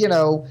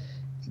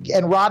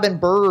 and Robin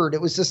Bird.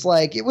 It was just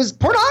it was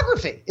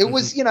pornography. It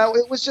was,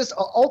 it was just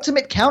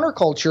ultimate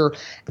counterculture.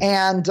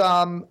 And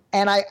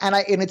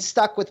it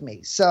stuck with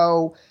me.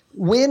 So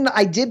when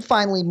I did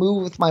finally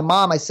move with my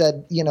mom, I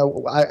said, I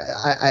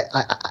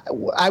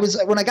was,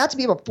 when I got to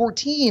be about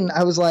 14,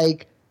 I was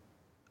like,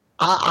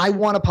 I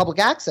want a public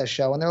access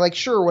show. And they're like,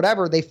 sure,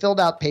 whatever. They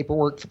filled out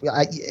paperwork.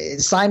 I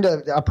signed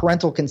a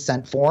parental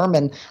consent form,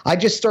 and I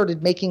just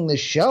started making this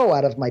show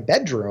out of my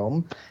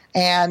bedroom.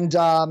 And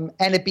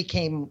it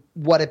became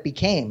what it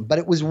became. But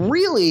it was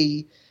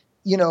really,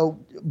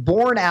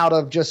 born out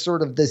of just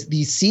sort of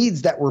these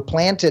seeds that were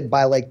planted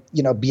by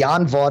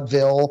Beyond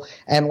Vaudeville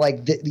and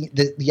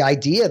the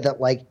idea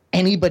that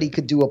anybody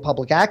could do a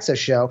public access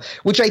show,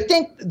 which I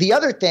think the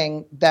other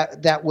thing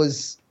that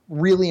was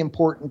really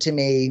important to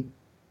me,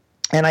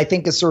 and I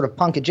think is sort of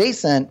punk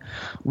adjacent,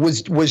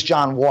 was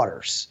John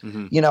Waters.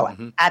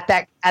 At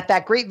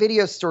that great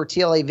video store,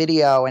 TLA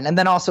Video, and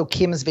then also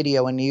Kim's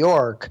Video in New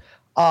York.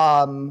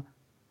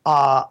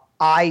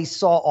 I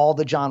saw all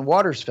the John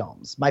Waters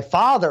films. My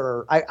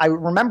father, I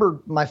remember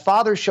my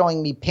father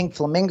showing me Pink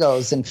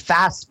Flamingos and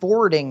fast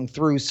forwarding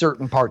through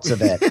certain parts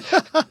of it,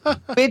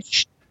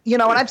 which, you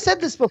know, and I've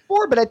said this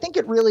before, but I think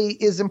it really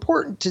is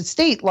important to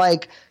state,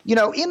 like, you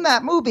know, in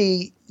that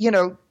movie, you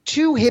know,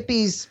 two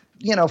hippies,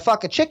 you know,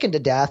 fuck a chicken to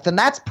death. And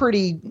that's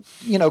pretty,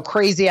 you know,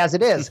 crazy as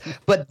it is.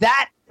 But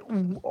that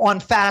on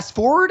fast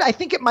forward, I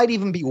think it might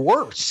even be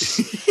worse.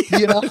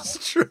 You know,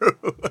 that's true.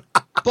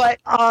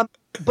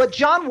 But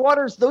John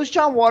Waters, those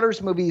John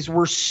Waters movies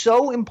were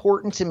so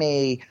important to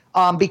me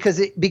because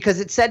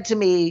it said to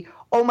me,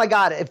 oh my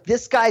God, if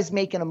this guy's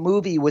making a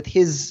movie with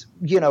his,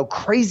 you know,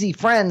 crazy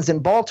friends in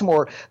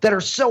Baltimore that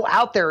are so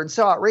out there and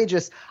so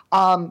outrageous,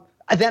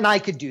 then I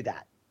could do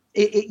that.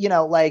 You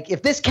know, like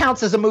if this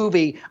counts as a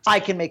movie, I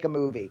can make a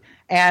movie.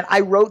 And I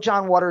wrote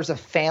John Waters a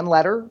fan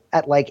letter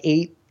at like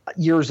 8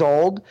 years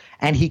old,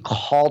 and he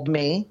called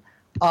me.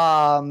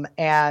 Where'd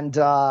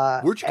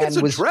you get his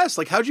address?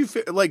 Like, how'd you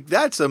feel? Like,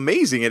 that's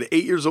amazing at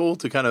 8 years old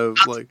to kind of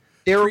like.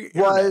 There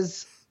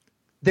was.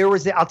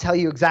 I'll tell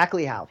you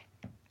exactly how.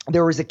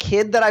 There was a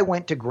kid that I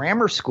went to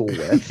grammar school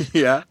with.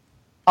 Yeah.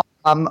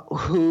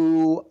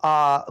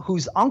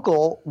 Whose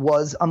uncle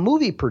was a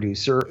movie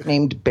producer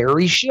named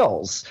Barry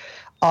Shills.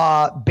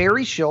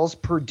 Barry Shills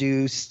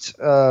produced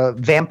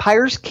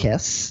Vampire's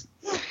Kiss.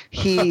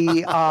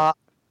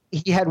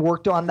 He had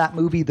worked on that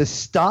movie, The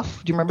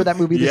Stuff. Do you remember that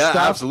movie, The Stuff?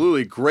 Yeah,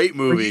 absolutely. Great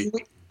movie.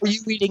 Were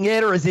you eating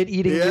it, or is it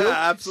eating you? Yeah,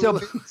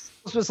 absolutely. So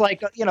this was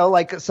like, you know,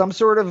 like some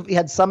sort of, he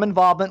had some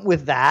involvement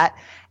with that.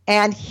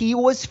 And he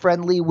was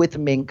friendly with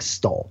Mink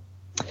Stoll.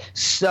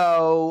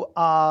 So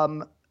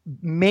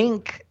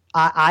Mink,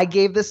 I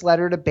gave this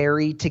letter to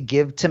Barry to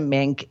give to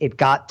Mink. It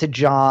got to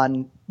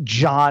John.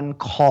 John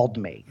called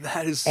me.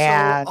 That is so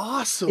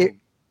awesome.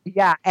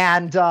 Yeah,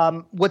 and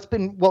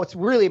what's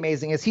really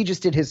amazing is he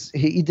just did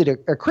he did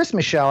a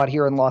Christmas show out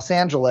here in Los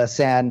Angeles,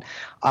 and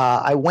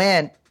I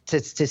went to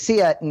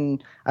see it,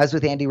 and I was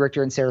with Andy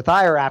Richter and Sarah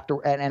Thayer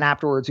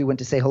afterwards we went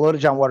to say hello to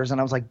John Waters,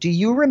 and I was like, "Do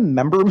you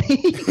remember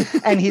me?"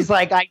 And he's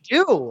like, "I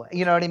do."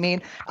 You know what I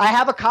mean? I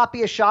have a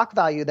copy of Shock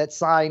Value that's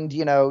signed,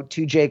 you know,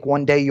 to Jake,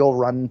 one day you'll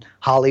run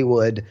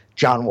Hollywood,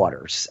 John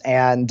Waters,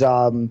 and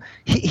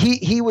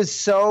he was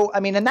so. I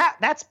mean, and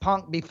that's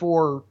punk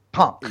before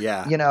punk.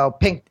 Yeah, you know,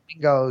 Pink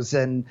Flamingos,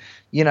 and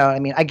you know, I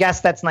mean, I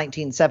guess that's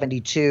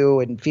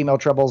 1972, and Female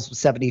Troubles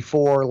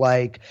 74.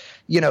 Like,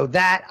 you know,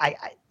 that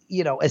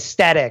you know,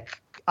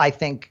 aesthetic, I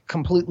think,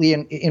 completely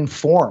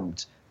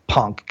informed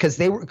punk, because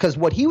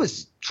what he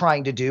was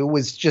trying to do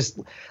was just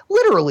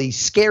literally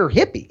scare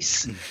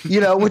hippies,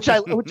 you know, which I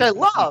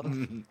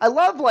love. I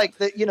love, like,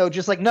 the, you know,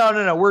 just like,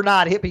 no, we're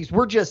not hippies.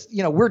 We're just,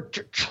 you know, we're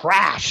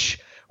trash.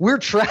 We're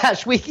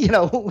trash. We, you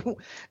know,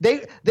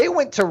 they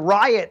went to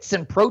riots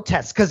and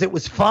protests because it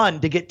was fun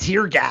to get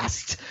tear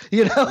gassed,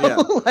 you know. Yeah.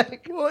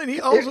 Like, well, and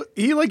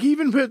he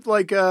even put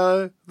like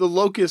the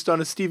Locust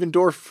on a Steven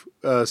Dorff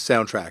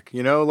soundtrack,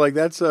 you know, like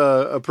that's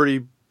a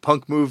pretty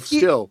punk move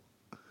still.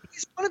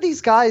 He's one of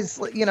these guys,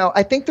 you know.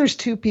 I think there's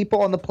two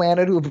people on the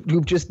planet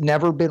who've just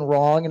never been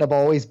wrong and have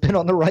always been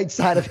on the right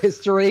side of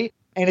history,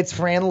 and it's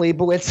Fran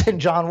Lebowitz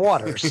and John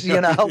Waters, you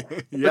know.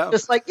 Yeah,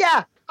 just like,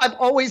 yeah. I've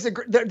always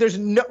agreed. There's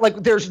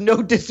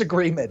no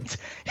disagreement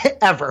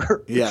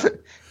ever. Yeah,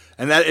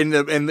 and that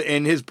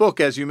in his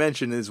book, as you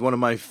mentioned, is one of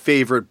my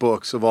favorite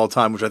books of all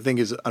time, which I think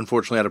is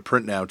unfortunately out of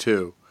print now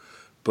too.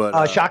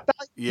 But Shock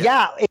Value?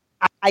 Yeah,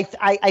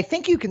 I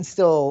think you can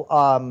still.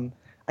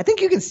 I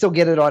think you can still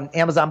get it on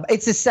Amazon.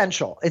 It's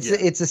essential.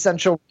 It's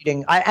essential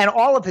reading. And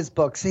all of his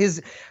books.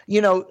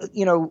 You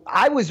know,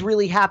 I was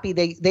really happy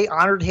they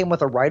honored him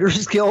with a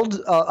Writers Guild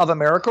of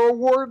America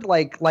award,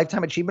 like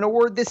Lifetime Achievement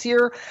Award this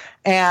year,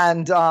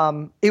 and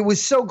it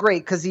was so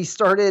great because he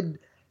started,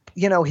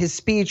 you know, his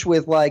speech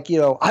with, like, you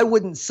know, I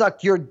wouldn't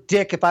suck your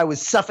dick if I was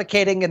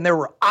suffocating and there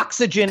was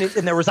oxygen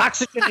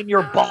in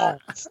your balls,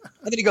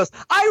 and then he goes,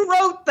 I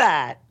wrote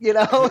that, you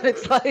know, and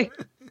it's like,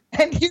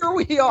 and here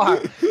we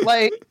are,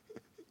 like.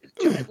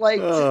 It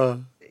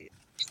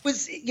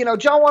was, you know,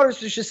 John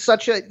Waters was just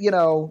such a, you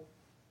know,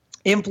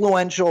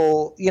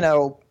 influential, you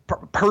know,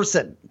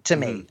 person to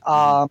me.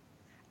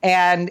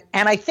 And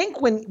I think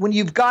when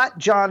you've got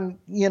John,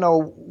 you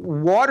know,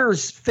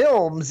 Waters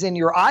films in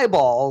your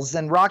eyeballs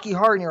and Rocky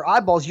Horror in your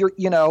eyeballs,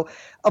 you know,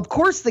 of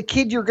course the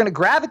kid you're going to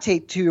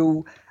gravitate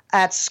to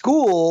at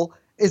school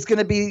is going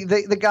to be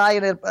the guy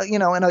in a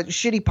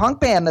shitty punk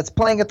band that's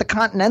playing at the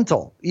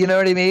Continental. You know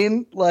what I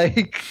mean?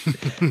 Like,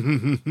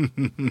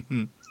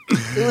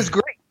 it was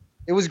great.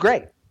 It was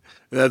great.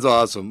 That's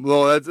awesome.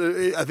 Well, I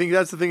think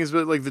that's the thing is,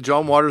 like, the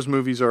John Waters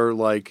movies are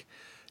like,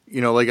 you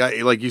know,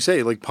 like you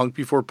say, like punk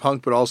before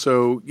punk, but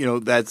also, you know,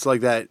 that's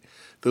like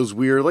those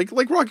weird,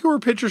 like Rocky Horror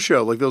Picture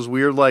Show, like those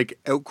weird, like,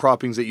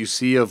 outcroppings that you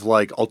see of,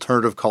 like,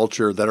 alternative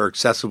culture that are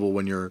accessible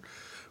when you're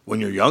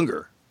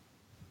younger.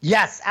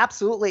 Yes,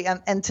 absolutely.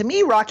 And to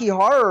me, Rocky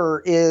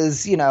Horror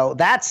is, you know,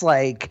 that's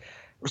like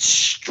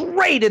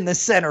straight in the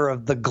center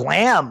of the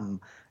glam,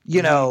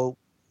 you know,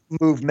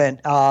 movement.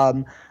 And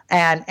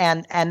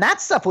that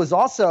stuff was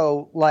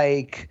also,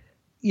 like,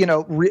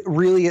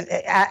 really,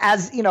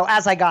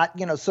 as I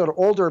got, sort of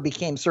older,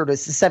 became sort of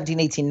 17,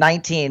 18,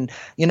 19,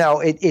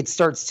 it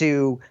starts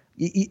to,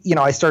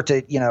 I start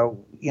to,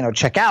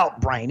 check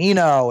out Brian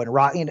Eno and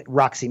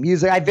Roxy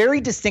Music. I very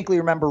distinctly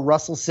remember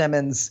Russell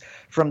Simmons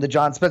from the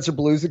John Spencer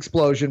Blues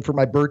Explosion for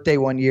my birthday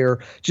one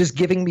year, just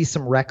giving me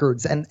some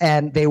records,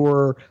 and they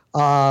were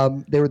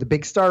the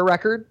Big Star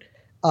record,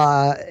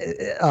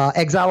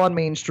 Exile on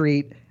Main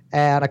Street,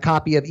 and a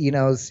copy of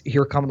Eno's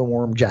Here Come the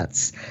Warm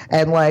Jets.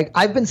 And like,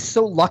 I've been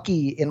so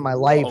lucky in my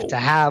life to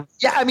have,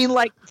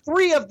 like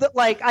three of the,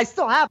 like, I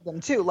still have them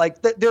too.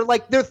 Like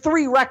they're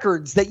three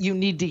records that you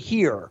need to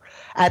hear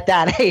at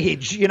that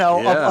age,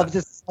 of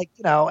just like,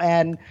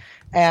 and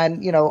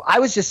I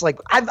was just like,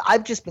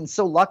 I've just been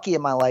so lucky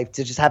in my life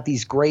to just have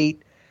these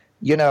great,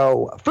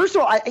 first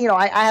of all, I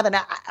have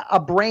a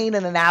brain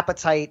and an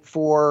appetite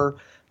for,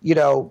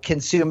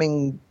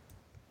 consuming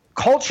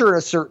culture in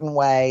a certain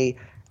way.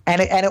 And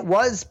it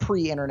was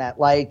pre-internet,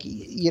 like,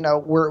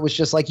 where it was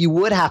just like you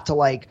would have to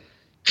like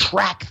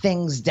track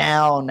things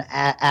down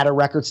at a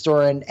record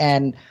store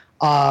and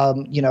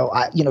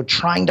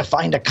trying to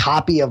find a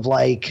copy of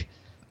like,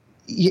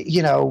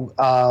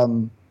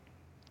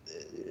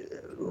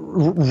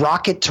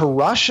 Rocket to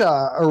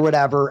Russia or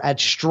whatever at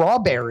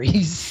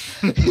Strawberries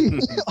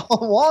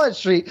on Walnut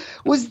Street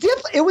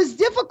it was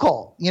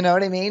difficult. You know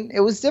what I mean?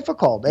 It was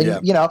difficult.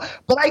 And,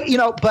 but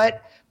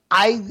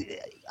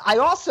I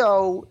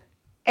also,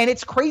 and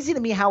it's crazy to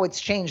me how it's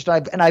changed.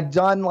 I've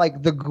done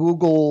like the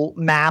Google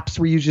Maps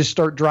where you just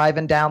start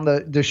driving down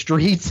the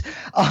streets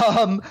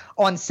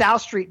on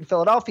South Street in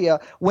Philadelphia.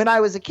 When I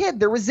was a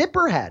kid, there was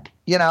Zipperhead,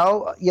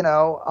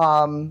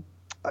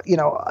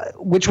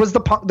 which was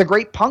the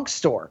great punk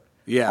store.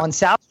 Yeah. On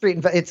South Street.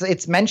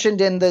 It's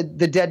mentioned in the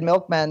Dead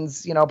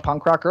Milkmen's,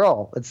 Punk Rock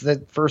Girl. It's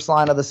the first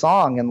line of the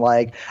song.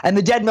 And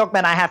the Dead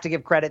Milkmen, I have to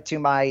give credit to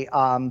my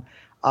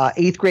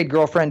 8th grade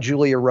girlfriend,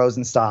 Julia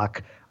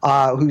Rosenstock,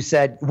 who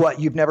said, "What,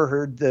 you've never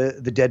heard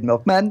the Dead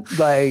Milkmen?"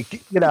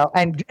 Like,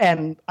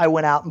 and I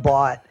went out and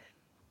bought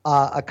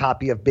a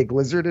copy of Big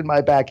Lizard in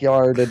my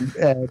backyard,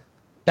 and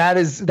that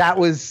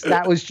was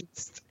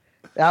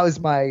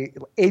my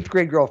 8th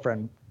grade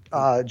girlfriend,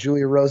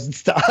 Julia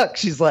Rosenstock.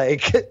 She's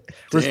like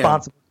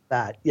responsible for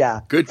that.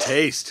 Yeah, good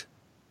taste.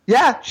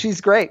 Yeah,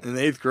 she's great. In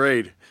 8th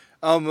grade,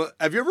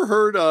 have you ever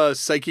heard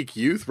Psychic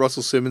Youth,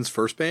 Russell Simmons'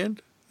 first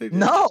band?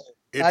 No,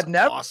 I've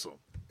never. Awesome.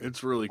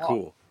 It's really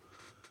cool.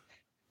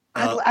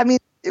 I mean,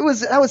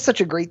 that was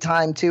such a great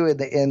time too in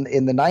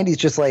the 90s.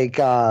 Just like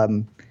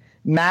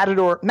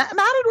Matador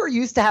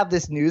used to have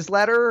this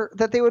newsletter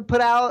that they would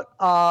put out,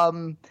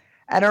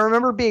 and I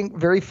remember being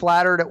very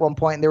flattered at one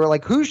point. And they were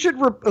like, "Who should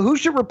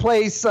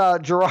replace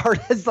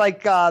Gerard as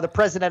like the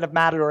president of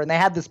Matador?" And they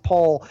had this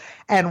poll,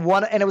 and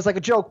it was like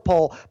a joke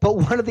poll, but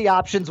one of the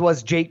options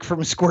was Jake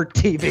from Squirt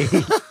TV.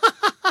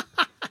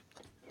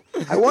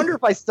 I wonder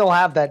if I still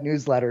have that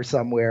newsletter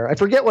somewhere. I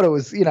forget what it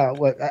was,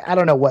 I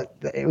don't know what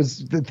it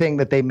was, the thing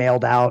that they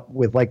mailed out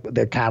with like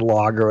the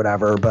catalog or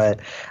whatever. But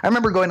I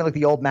remember going to like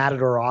the old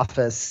Matador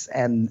office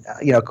and,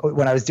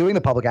 when I was doing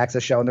the public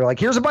access show, and they're like,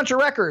 "Here's a bunch of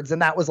records."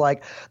 And that was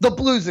like the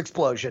Blues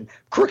Explosion,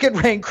 Crooked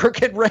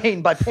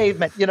Rain by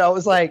Pavement. It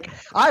was like,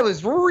 I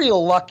was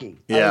real lucky.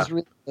 Yeah. I was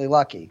really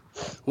lucky.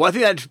 Well, I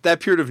think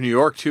that period of New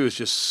York too is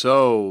just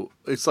so,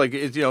 it's like,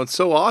 it's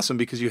so awesome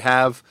because you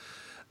have,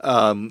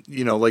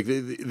 like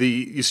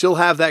you still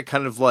have that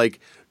kind of like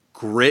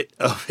grit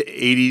of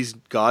 80s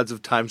Gods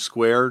of Times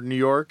Square, New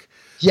York.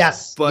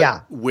 Yes. But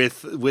yeah.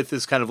 with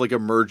this kind of like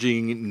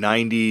emerging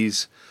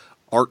 90s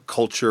art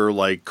culture,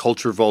 like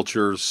Culture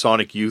Vulture,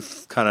 Sonic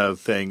Youth kind of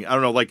thing. I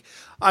don't know. Like,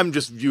 I'm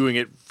just viewing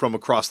it from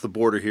across the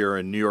border here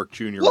in New York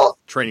Junior with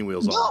training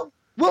wheels on.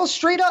 Well,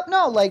 straight up,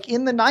 no. Like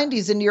in the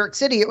 90s in New York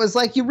City, it was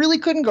like you really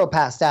couldn't go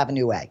past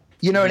Avenue A.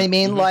 You know what I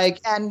mean? Mm-hmm. Like,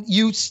 and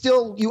you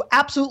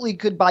absolutely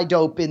could buy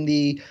dope in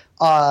the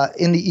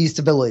East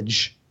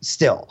Village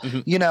still,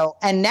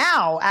 and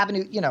now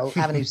Avenue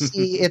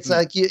C, it's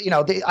like,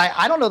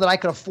 I don't know that I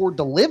could afford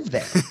to live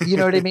there. You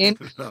know what I mean?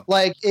 No.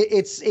 Like it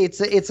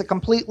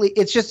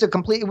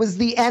was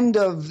the end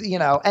of,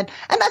 and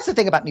that's the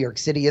thing about New York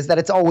City is that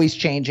it's always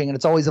changing and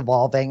it's always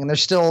evolving, and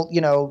there's still,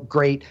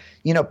 great,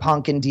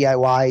 punk and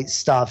DIY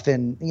stuff,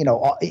 and,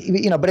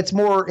 but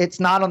it's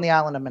not on the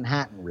island of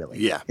Manhattan really.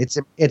 Yeah.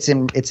 It's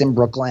in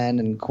Brooklyn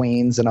and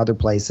Queens and other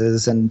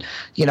places. And,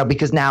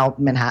 because now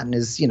Manhattan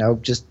is,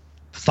 just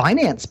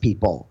finance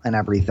people and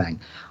everything.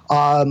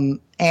 I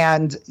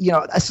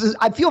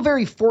feel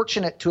very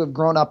fortunate to have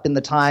grown up in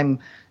the time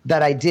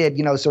that I did,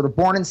 sort of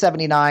born in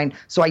 79.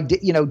 So I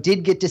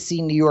did get to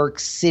see New York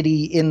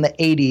City in the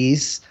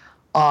 80s.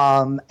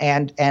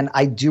 And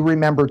I do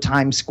remember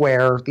Times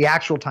Square, the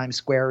actual Times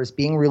Square, as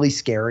being really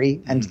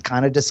scary and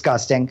kind of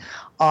disgusting.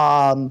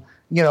 I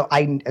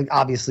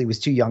obviously was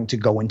too young to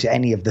go into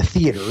any of the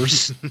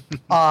theaters.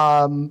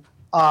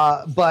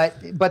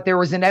 But there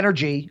was an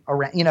energy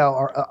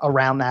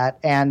around that.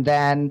 And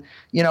then,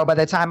 by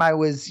the time I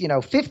was,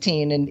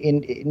 15 in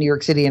New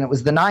York City, and it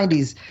was the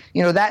 90s,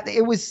 that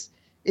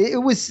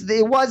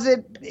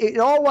it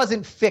all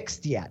wasn't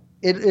fixed yet.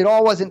 it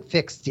all wasn't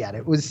fixed yet.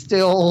 It was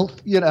still,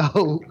 it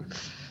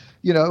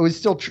was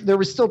still there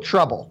was still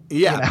trouble.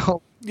 Yeah.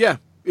 Yeah.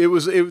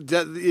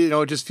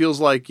 It just feels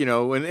like,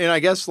 and I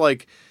guess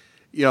like,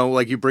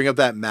 like you bring up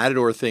that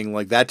Matador thing,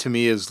 like that to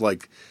me is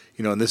like,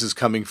 and this is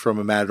coming from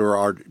a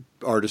Matador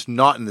artist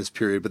not in this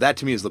period, but that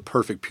to me is the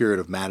perfect period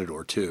of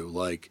Matador too.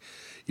 Like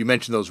you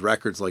mentioned those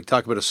records, like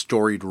talk about a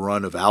storied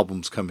run of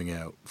albums coming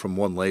out from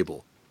one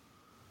label.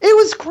 It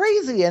was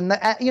crazy. And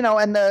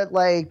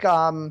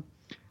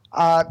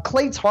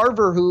Clay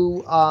Tarver,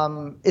 who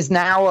is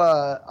now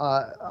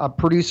a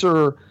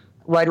producer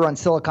writer on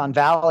Silicon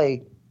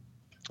Valley,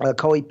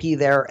 co-EP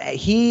there.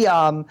 He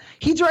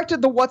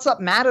directed the "What's Up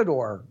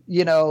Matador,"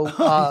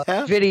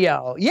 Yeah.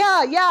 video.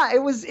 Yeah.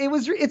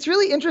 It's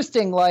really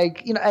interesting.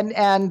 Like,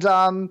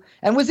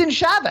 and was in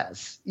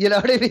Chavez. You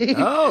know what I mean?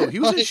 Oh, he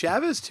was in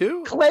Chavez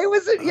too. Clay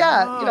was in,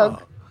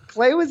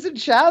 Clay was in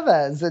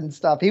Chavez and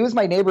stuff. He was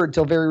my neighbor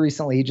until very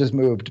recently. He just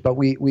moved, but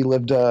we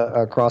lived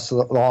across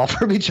the hall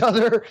from each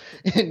other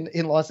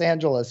in Los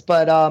Angeles.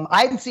 But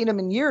I hadn't seen him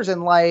in years,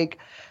 and it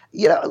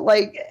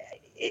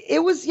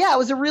was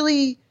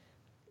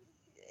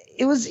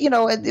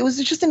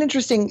just an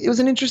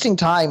interesting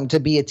time to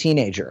be a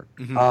teenager.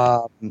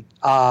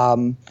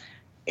 Mm-hmm.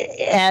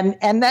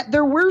 And that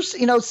there were,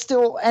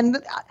 still,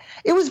 and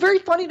it was very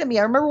funny to me.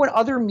 I remember when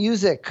Other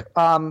Music,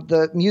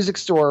 the music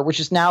store, which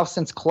is now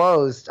since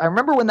closed, I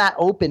remember when that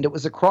opened, it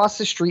was across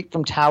the street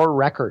from Tower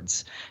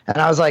Records. And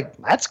I was like,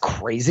 that's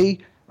crazy.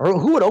 Or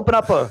who would open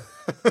up a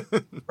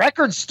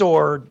record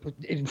store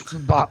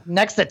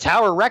next to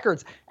Tower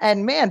Records?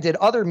 And man, did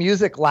Other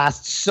Music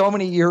last so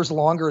many years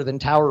longer than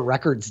Tower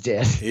Records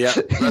did. Yeah,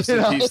 rest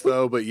in peace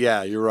though. But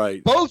yeah, you're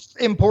right. Both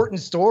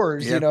important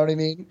stores, you know what I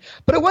mean?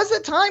 But it was a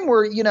time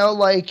where,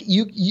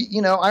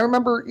 I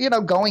remember,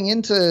 going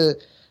into,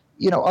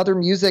 Other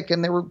Music,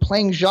 and they were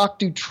playing Jacques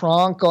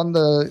Dutronc on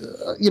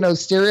the,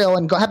 stereo,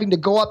 and having to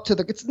go up to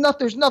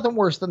there's nothing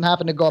worse than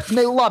having to go up. And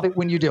they love it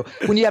when you do,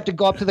 when you have to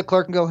go up to the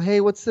clerk and go,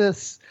 hey, what's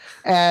this?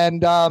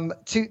 And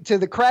to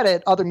the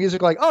credit, Other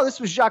Music, like, oh, this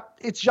was Jacques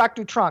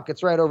Dutronc.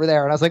 It's right over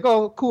there. And I was like,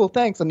 oh, cool,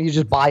 thanks. And you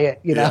just buy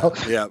it, know?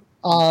 Yeah.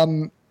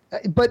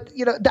 But,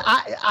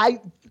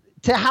 I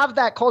to have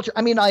that culture,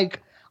 I mean,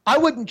 like, I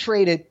wouldn't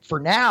trade it for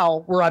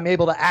now, where I'm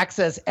able to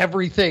access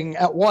everything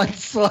at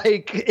once.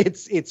 Like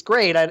it's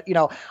great. I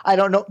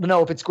don't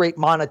know if it's great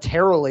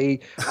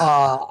monetarily.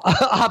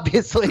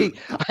 Obviously,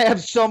 I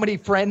have so many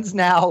friends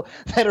now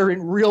that are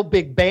in real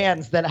big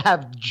bands that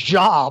have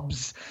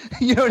jobs.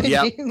 You know what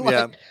I mean?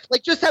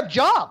 Like just have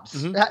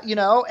jobs.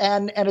 Mm-hmm.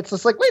 And it's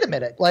just like, wait a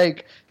minute,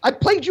 like I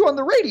played you on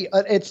the radio.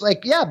 It's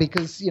like, yeah,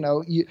 because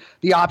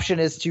the option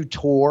is to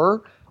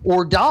tour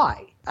or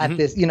die at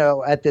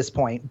mm-hmm. At this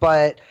point,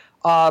 but.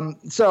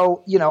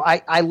 So,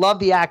 I love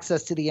the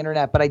access to the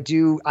internet, but I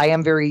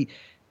am very,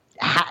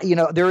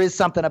 there is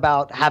something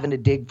about having to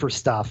dig for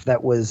stuff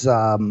that was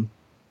fun,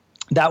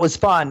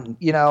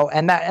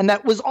 and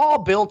that was all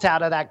built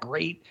out of that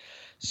great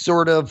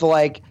sort of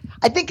like,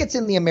 I think it's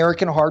in the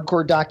American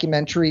Hardcore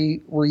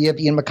documentary where you have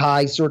Ian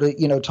MacKaye sort of,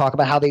 talk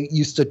about how they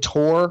used to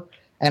tour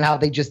and how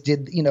they just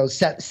did,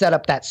 set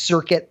up that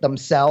circuit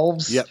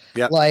themselves. Yep.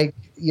 Like,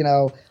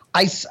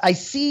 I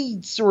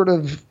see sort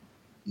of,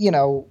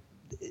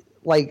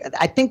 like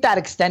I think that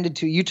extended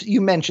to you.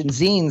 You mentioned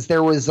zines.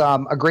 There was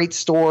a great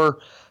store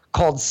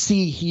called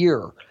See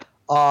Here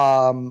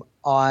it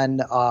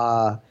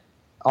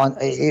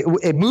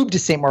moved to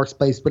St. Mark's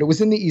Place, but it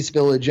was in the East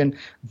Village, and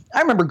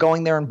I remember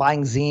going there and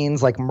buying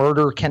zines like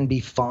Murder Can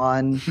Be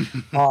Fun,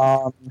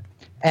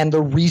 and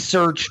the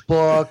research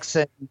books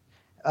and.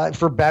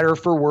 For Better,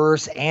 for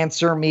Worse,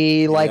 Answer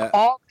Me,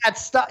 all that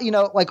stuff,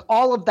 like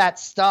all of that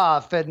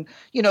stuff. And,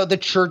 the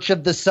Church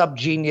of the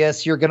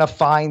Subgenius you're going to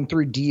find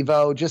through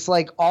Devo, just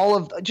like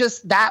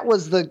that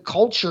was the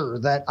culture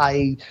that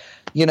I,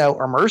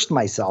 immersed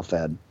myself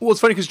in. Well, it's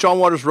funny because John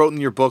Waters wrote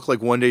in your book,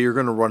 like, one day you're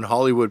going to run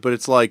Hollywood, but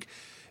it's like,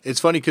 it's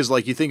funny because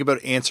like you think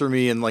about Answer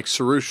Me, and like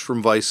Sarush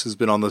from Vice has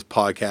been on this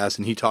podcast,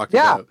 and he talked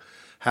about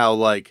how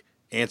like,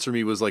 Answer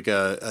Me was like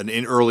an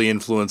early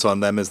influence on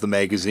them as the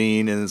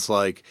magazine, and it's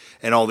like,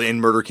 and all the In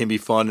Murder Can Be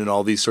Fun and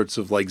all these sorts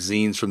of like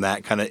zines from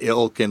that kind of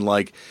ilk, and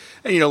like,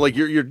 and like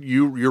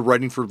you're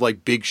writing for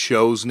like big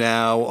shows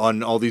now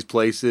on all these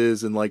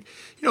places, and like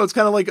it's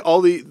kind of like all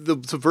the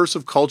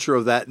subversive culture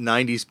of that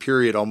 '90s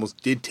period almost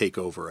did take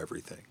over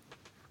everything.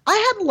 I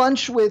had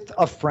lunch with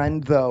a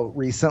friend though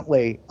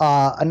recently,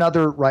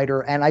 another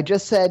writer, and I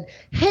just said,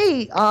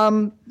 "Hey,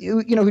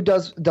 who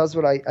does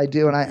what I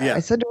do?" And I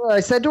said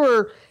to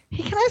her,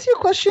 hey, can I ask you a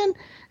question?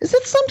 Is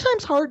it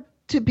sometimes hard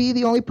to be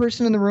the only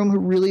person in the room who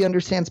really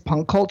understands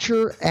punk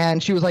culture?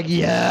 And she was like,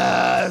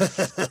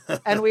 yes.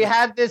 And we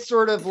had this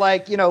sort of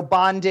like,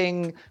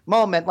 bonding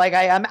moment. Like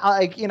I am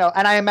like, and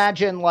I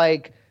imagine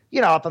like,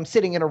 if I'm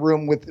sitting in a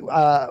room with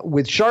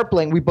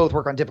Sharpling, we both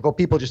work on Difficult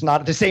People, just not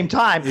at the same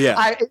time.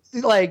 Yeah.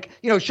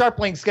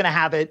 Sharpling's going to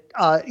have it,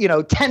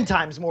 10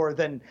 times more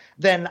than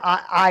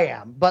I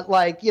am. But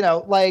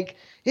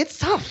it's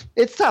tough.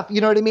 It's tough. You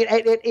know what I mean?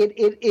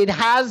 It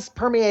has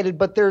permeated,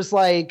 but there's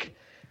like,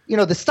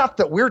 the stuff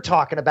that we're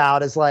talking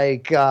about is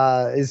like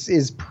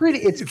is pretty.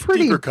 It's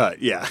pretty deeper cut,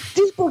 yeah.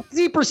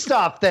 Deeper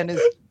stuff than is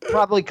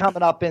probably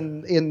coming up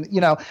in and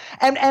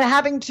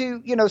having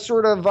to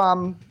sort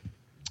of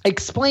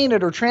explain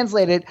it or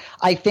translate it.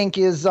 I think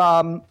is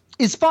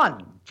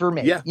fun for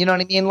me. Yeah. You know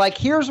what I mean? Like,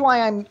 here's why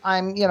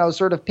I'm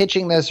sort of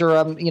pitching this or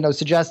I'm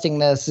suggesting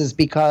this is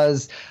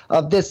because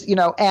of this,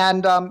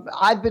 and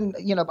I've been,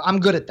 I'm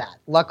good at that.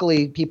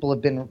 Luckily, people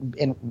have been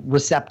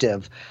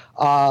receptive.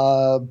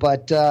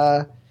 But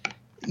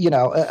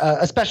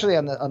especially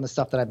on the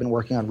stuff that I've been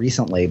working on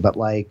recently, but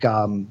like,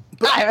 I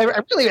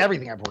really,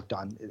 everything I've worked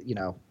on,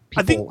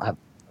 people have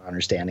an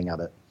understanding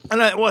of it.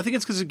 And I think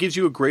it's because it gives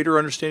you a greater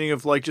understanding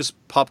of like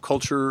just pop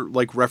culture,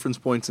 like reference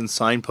points and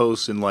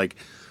signposts and like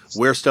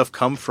where stuff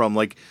come from.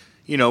 Like,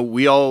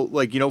 we all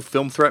like,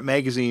 Film Threat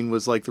magazine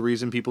was like the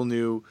reason people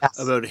knew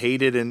about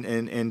Hated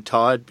and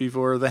Todd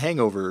before The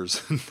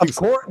Hangovers. Of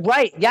course.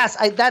 Right. Yes.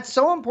 That's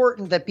so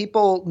important that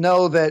people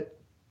know that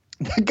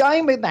the guy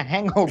who made the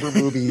Hangover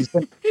movies,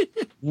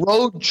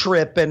 Road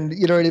Trip, and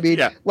you know what I mean?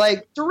 Yeah.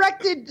 Like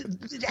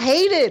directed,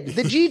 Hated,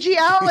 the G.G.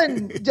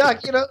 Allen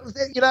duck,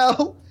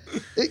 the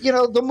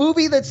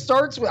movie that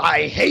starts with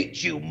 "I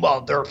hate you,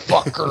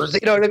 motherfuckers." You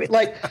know what I mean?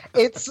 Like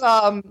it's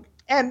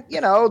and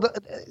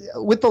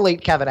with the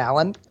late Kevin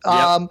Allen.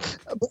 Rest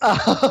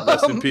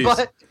in peace.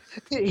 But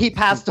he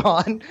passed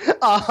on.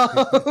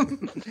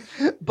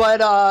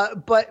 But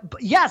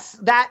yes,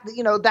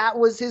 that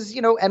was his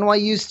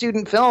NYU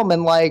student film,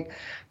 and like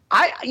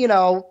I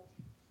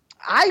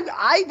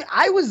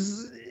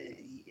was.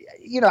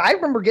 I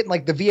remember getting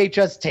like the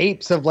VHS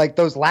tapes of like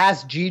those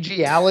last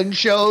G.G. Allen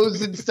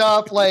shows and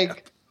stuff,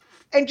 like,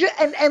 and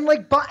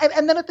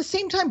then at the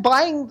same time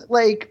buying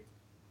like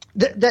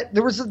that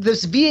there was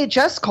this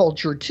VHS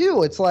culture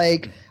too. It's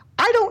like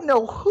I don't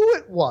know who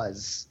it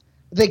was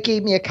that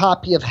gave me a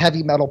copy of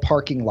Heavy Metal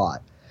Parking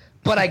Lot,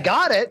 but I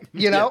got it.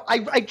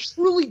 I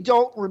truly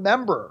don't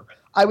remember.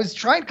 I was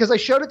trying because I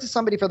showed it to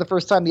somebody for the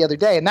first time the other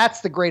day, and that's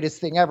the greatest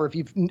thing ever.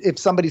 If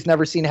somebody's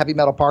never seen Heavy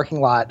Metal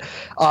Parking Lot,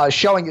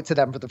 showing it to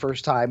them for the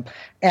first time,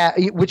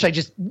 which I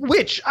just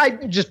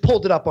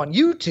pulled it up on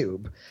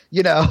YouTube,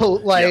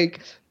 like.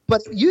 Yep.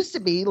 But it used to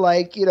be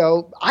like,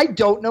 I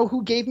don't know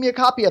who gave me a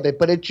copy of it,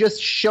 but it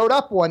just showed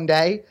up one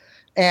day,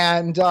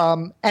 and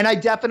I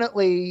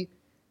definitely,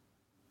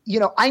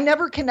 I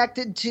never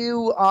connected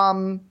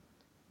to.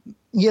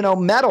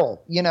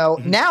 Metal,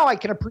 now I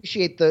can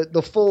appreciate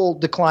the full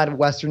Decline of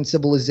Western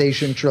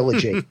Civilization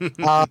trilogy.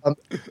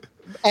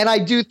 And I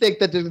do think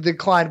that the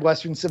Decline of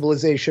Western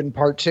Civilization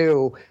Part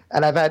 2,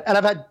 and I've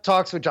had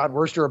talks with John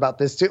Worster about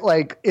this too,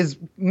 like is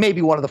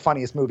maybe one of the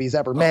funniest movies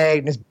ever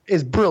made and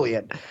is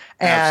brilliant.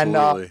 And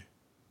absolutely.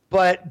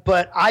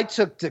 But I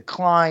took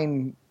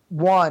Decline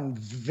 1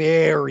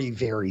 very,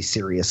 very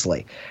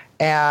seriously.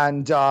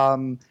 And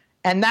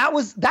that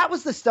was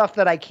the stuff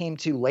that I came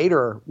to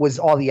later was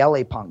all the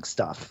LA Punk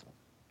stuff.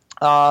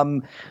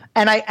 And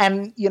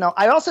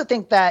I also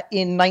think that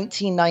in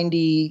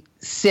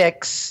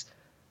 1996,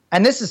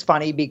 and this is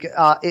funny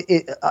because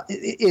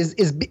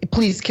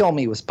Please Kill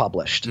Me was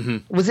published.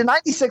 Mm-hmm. Was it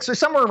 96 or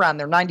somewhere around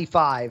there,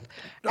 95?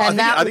 No,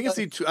 I think it's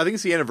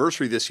the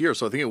anniversary this year,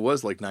 so I think it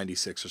was like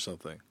 96 or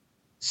something.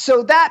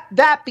 So that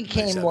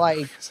became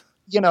like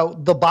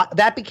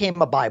that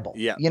became a Bible.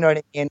 Yeah. You know what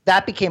I mean?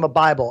 That became a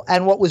Bible.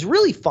 And what was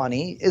really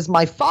funny is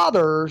my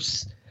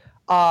father's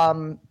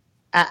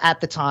at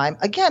the time,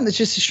 again, it's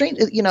just strange,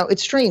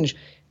 it's strange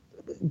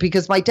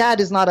because my dad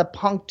is not a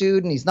punk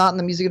dude and he's not in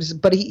the music industry,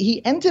 but he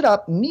ended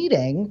up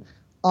meeting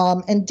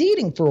and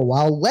dating for a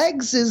while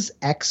Legs'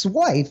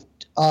 ex-wife,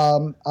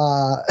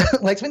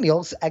 Legs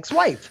McNeil's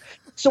ex-wife.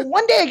 So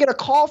one day I get a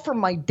call from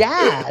my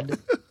dad.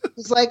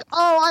 He's like,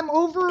 "Oh, I'm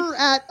over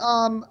at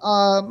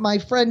my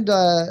friend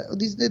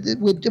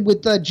with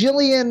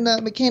Jillian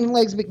McCain and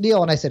Legs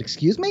McNeil." And I said,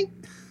 "Excuse me,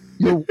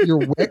 you're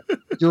where?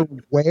 You're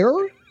where?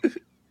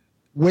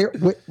 Where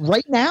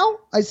right now?"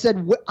 I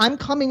said, "I'm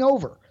coming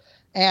over."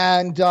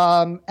 And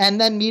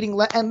then meeting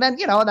and then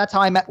that's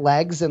how I met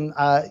Legs, and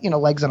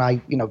Legs and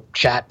I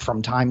chat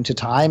from time to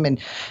time, and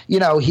he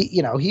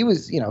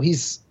was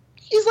he's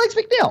Legs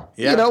McNeil.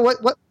 Yeah.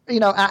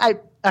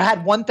 I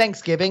had one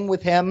Thanksgiving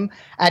with him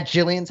at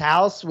Jillian's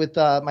house with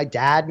my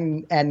dad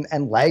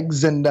and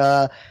Legs, and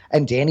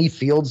Danny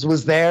Fields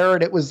was there,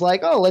 and it was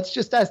like, oh, let's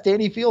just ask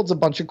Danny Fields a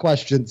bunch of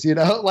questions,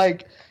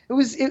 like it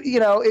was,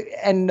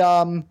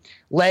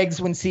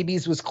 Legs when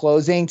CB's was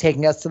closing,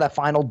 taking us to that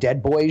final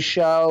Dead Boys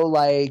show.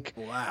 Like,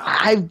 wow.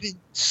 I've been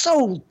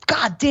so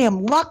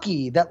goddamn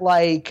lucky that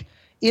like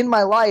in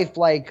my life,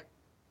 like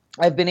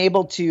I've been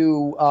able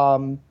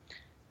to,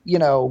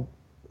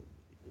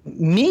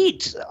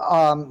 meet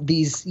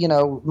these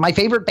my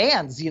favorite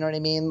bands, you know what I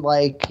mean,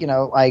 like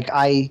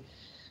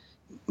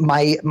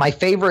my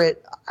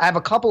favorite, I have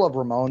a couple of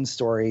Ramones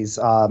stories.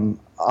 I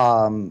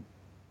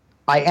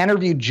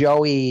interviewed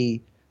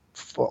Joey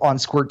on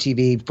Squirt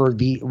TV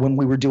when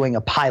we were doing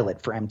a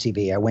pilot for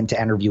MTV. I went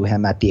to interview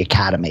him at the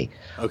Academy.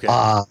 Okay.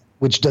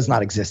 which does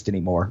not exist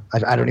anymore.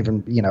 I don't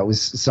even, it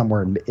was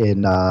somewhere in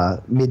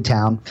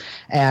Midtown,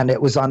 and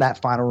it was on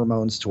that final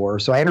Ramones tour.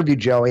 So I interviewed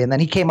Joey, and then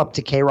he came up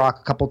to K-Rock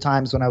a couple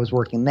times when I was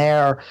working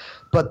there.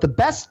 But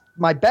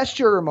my best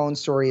Joey Ramone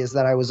story is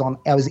that I was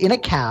in a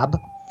cab,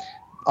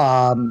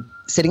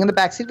 sitting in the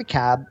backseat of a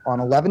cab on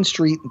 11th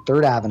Street and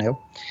 3rd Avenue,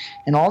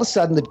 and all of a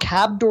sudden the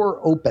cab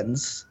door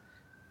opens,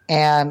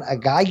 and a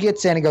guy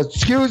gets in and goes,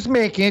 "Excuse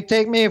me, can you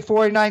take me to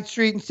 49th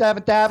Street and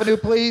 7th Avenue,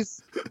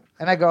 please?"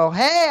 And I go,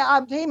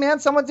 hey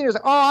man, someone's in here. He's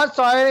like, "Oh, I'm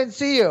sorry, I didn't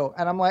see you."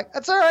 And I'm like,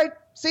 "That's all right.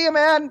 See you,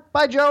 man.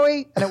 Bye,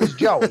 Joey." And it was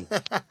Joey.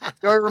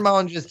 Joey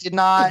Ramone just did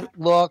not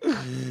look,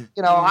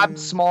 I'm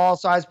small,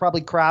 so I was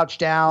probably crouched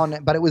down,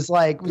 but it was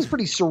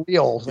pretty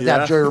surreal to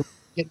have Joey Ramone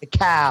get in the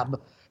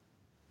cab,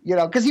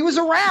 because he was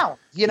around,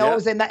 it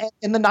was in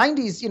the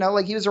 90s,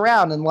 he was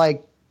around. And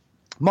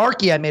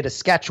Marky, I made a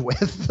sketch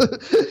with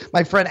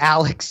my friend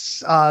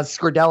Alex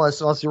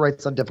Scordelis, also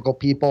writes on Difficult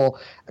People.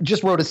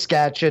 Just wrote a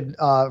sketch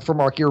for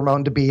Marky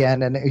Ramone to be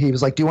in, and he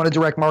was like, "Do you want to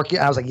direct Marky?"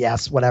 I was like,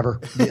 "Yes, whatever."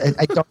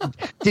 I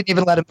didn't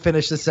even let him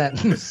finish the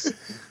sentence.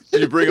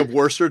 Did you bring up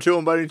Worcester to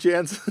him by any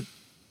chance?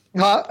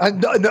 No,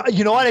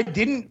 you know what? I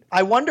didn't.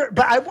 I wonder.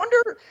 I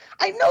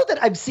know that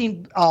I've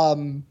seen.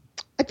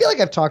 I feel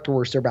like I've talked to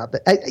Worcester about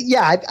that.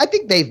 I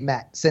think they've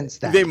met since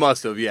then. They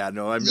must have. Yeah,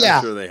 no, I'm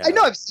sure they have. I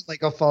know I've seen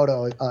a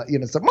photo.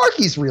 So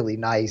Marky's really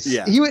nice.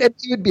 Yeah, he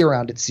would be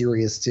around at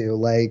Sirius too.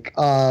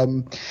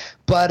 And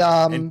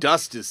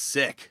Dust is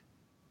sick.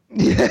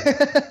 Yeah,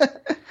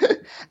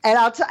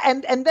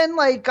 and then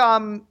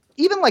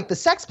even the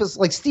Sex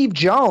Pistols, Steve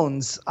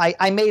Jones.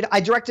 I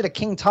directed a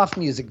King Tuff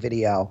music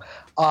video.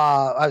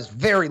 I was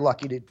very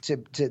lucky to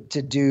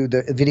do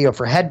the video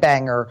for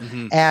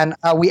Headbanger, and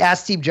we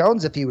asked Steve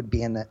Jones if he would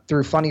be in it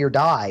through Funny or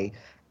Die,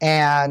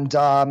 and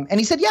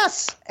he said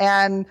yes,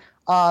 and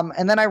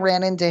then I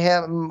ran into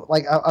him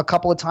a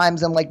couple of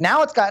times, and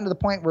now it's gotten to the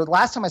point where the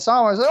last time I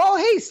saw him, I was like, "Oh,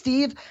 hey,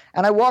 Steve,"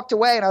 and I walked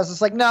away, and I was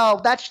just like,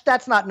 "No,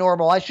 that's not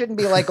normal. I shouldn't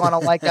be on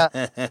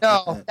a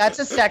no, that's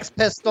a Sex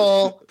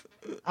Pistol."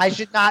 I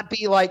should not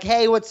be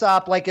 "Hey, what's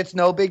up?" It's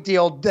no big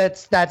deal.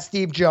 That's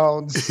Steve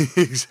Jones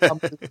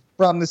Exactly.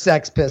 from the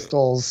Sex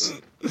Pistols.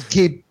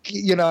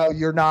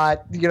 You're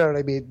not. You know what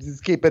I mean?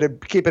 Just keep it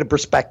in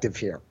perspective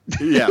here.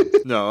 Yeah.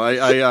 No,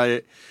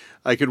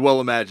 I could well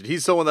imagine.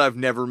 He's someone that I've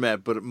never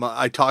met, but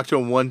I talked to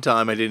him one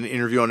time. I did an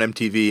interview on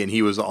MTV, and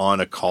he was on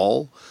a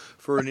call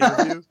for an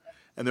interview.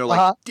 And they're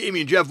like,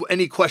 "Damien, do you have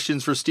any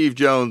questions for Steve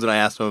Jones?" And I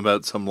asked him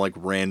about some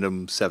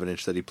random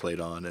 7-inch that he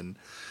played on, and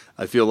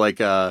I feel like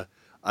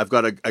I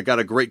got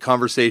a great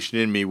conversation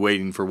in me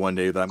waiting for one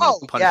day that I'm going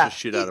to punch the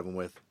shit out of him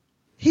with.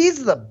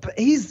 He's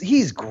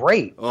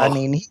great. Oh. I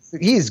mean,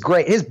 he's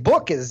great. His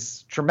book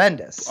is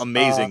tremendous.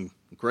 Amazing.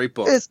 Great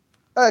book.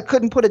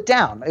 Couldn't put it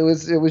down.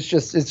 It's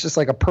just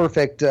a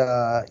perfect,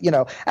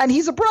 and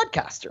he's a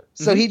broadcaster.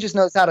 So he just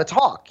knows how to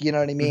talk. You know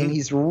what I mean?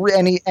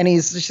 Mm-hmm.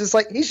 He's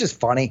just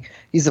funny.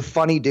 He's a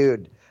funny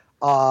dude.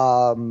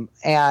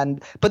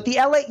 But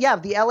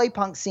the LA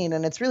punk scene,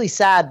 and it's really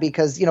sad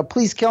because,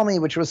 Please Kill Me,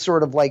 which was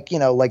sort of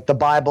the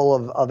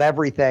Bible of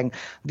everything.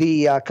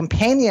 The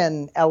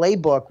companion LA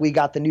book, We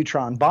Got the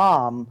Neutron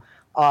Bomb.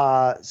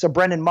 So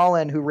Brendan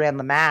Mullen, who ran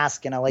The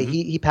Mask in LA,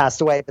 he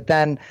passed away. But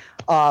then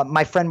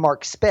my friend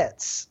Mark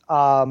Spitz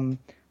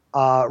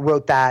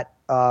wrote that.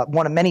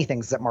 One of many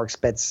things that Mark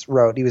Spitz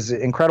wrote. He was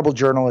an incredible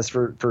journalist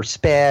for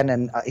Spin,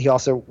 and he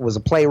also was a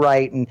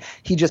playwright, and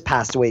he just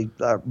passed away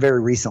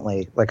very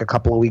recently, a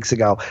couple of weeks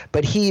ago.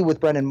 But he, with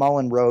Brendan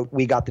Mullen, wrote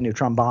We Got the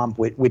Neutron Bomb,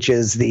 which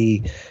is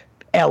the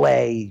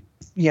LA,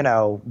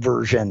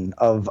 version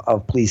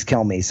of Please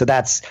Kill Me. So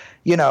that's,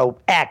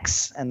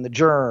 X and the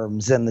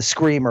Germs and the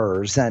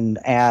Screamers and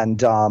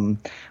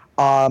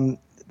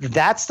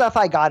that stuff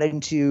I got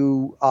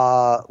into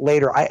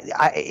later.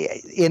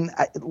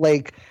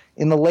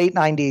 In the late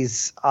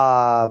 90s,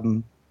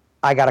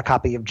 I got a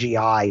copy of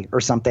GI or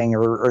something,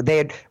 or they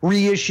had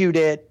reissued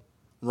it.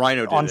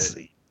 Rhino did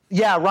it.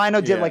 Yeah,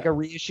 Rhino did a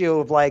reissue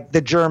of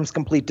the Germs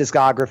complete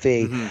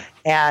discography,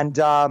 and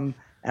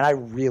I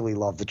really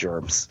love the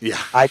Germs. Yeah,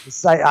 I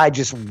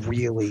just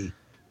really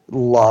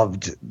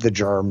loved the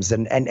Germs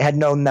and had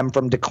known them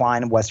from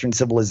Decline of Western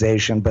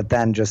Civilization, but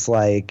then just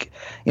I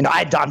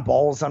had Don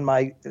Bowles on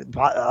my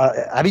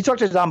have you talked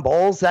to Don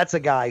Bowles? That's a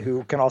guy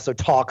who can also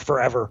talk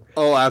forever.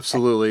 Oh,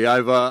 absolutely. I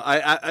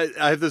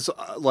have this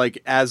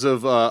as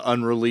of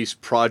unreleased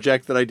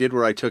project that I did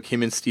where I took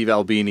him and Steve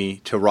Albini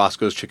to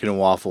Roscoe's Chicken and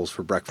Waffles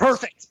for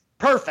breakfast.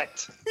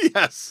 Perfect.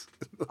 Yes.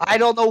 I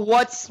don't know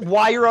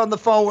why you're on the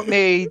phone with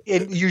me,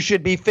 and you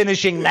should be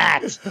finishing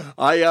that.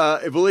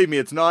 Believe me,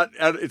 it's not.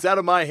 It's out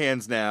of my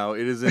hands now.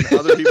 It is in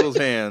other people's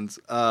hands.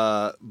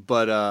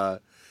 But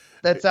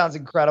that sounds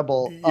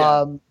incredible.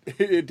 Yeah,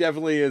 it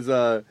definitely is.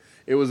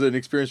 It was an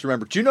experience to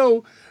remember. Do you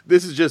know?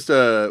 This is just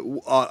a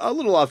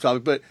little off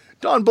topic, but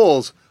Don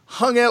Bowles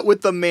hung out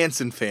with the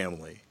Manson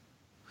family.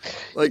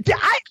 Why did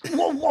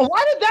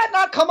that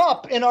not come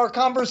up in our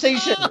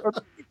conversation?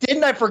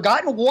 Didn't I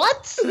forgotten?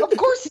 What? Of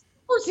course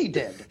he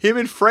did. Him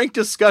and Frank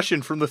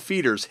Discussion from the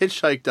Feeders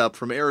hitchhiked up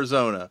from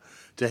Arizona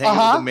to hang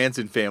out with the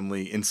Manson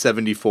family in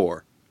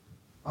 1974.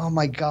 Oh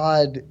my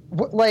God!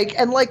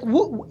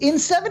 In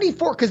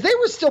 '74, because they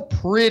were still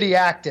pretty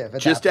active.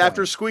 Just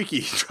after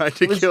Squeaky tried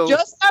to kill.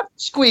 Just after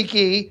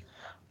Squeaky,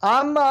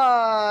 I'm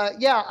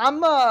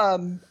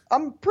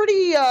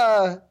pretty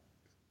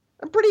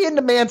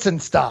into Manson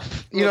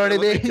stuff. You know what I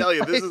mean? Let me tell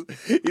you,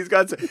 he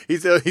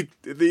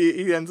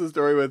ends the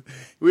story with,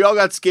 "We all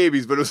got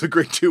scabies, but it was a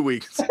great 2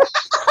 weeks."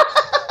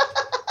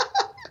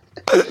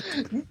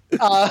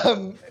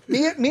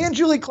 Me and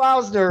Julie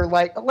Klausner,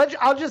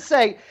 I'll just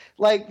say,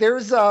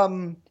 there's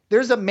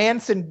a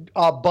Manson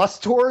bus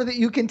tour that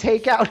you can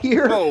take out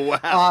here. Oh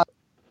wow!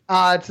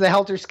 It's the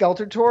Helter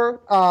Skelter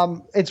tour.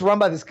 It's run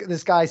by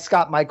this guy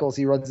Scott Michaels.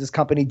 He runs this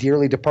company,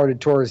 Dearly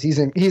Departed Tours.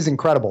 He's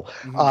incredible.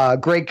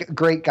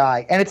 Great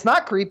guy, and it's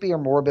not creepy or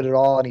morbid at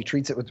all. And he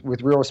treats it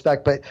with real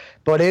respect. But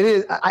it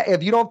is.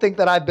 If you don't think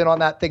that I've been on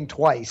that thing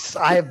twice,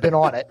 I have been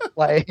on it.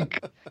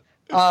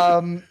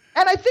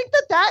 And I think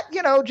that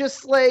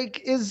just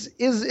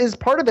is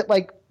part of it.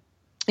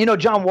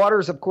 John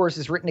Waters, of course,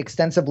 has written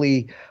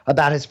extensively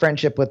about his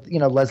friendship with,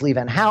 Leslie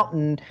Van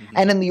Houten. Mm-hmm.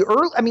 And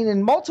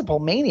in multiple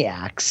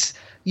Maniacs,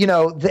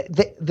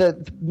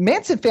 the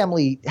Manson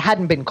family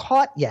hadn't been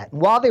caught yet.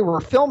 And while they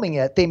were filming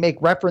it, they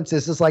make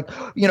references as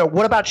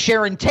what about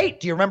Sharon Tate?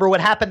 Do you remember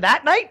what happened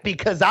that night?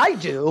 Because I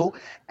do.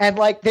 And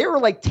they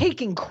were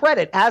taking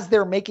credit as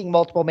they're making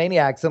multiple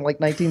Maniacs in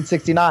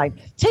 1969,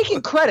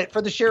 taking credit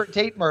for the Sharon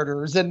Tate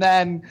murders. And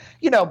then,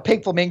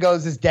 Pink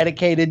Flamingos is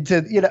dedicated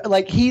to,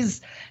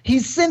 he's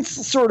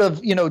since sort of,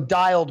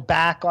 dialed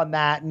back on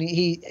that. And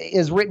he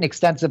has written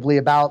extensively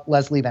about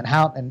Leslie Van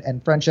Houten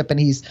and friendship. And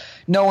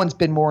no one's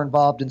been more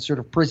involved in sort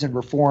of prison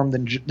reform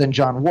than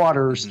John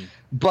Waters. Mm-hmm.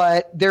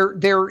 But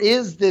there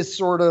is this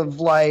sort of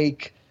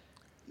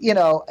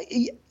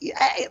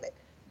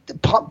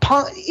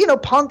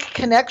punk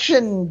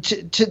connection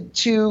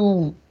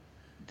to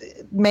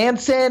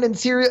Manson and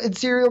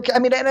serial. I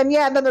mean,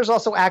 and then there's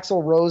also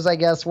Axl Rose, I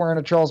guess, wearing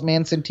a Charles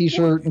Manson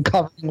T-shirt and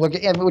covering,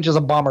 which is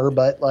a bummer,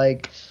 but I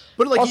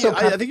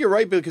think you're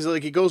right, because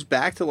it goes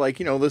back to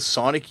the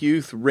Sonic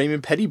Youth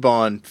Raymond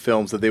Pettibon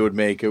films that they would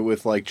make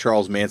with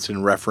Charles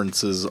Manson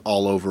references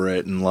all over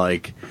it, and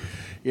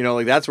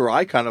that's where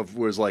I kind of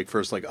was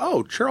first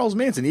oh, Charles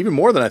Manson, even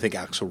more than I think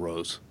Axl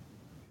Rose.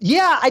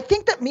 Yeah, I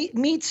think that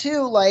me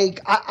too. I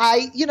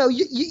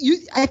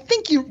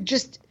think you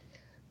just,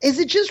 is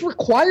it just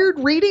required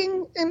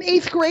reading in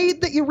 8th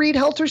grade that you read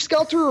Helter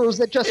Skelter, or is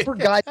it just for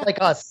guys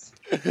like us?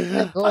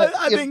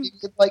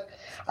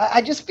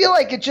 I just feel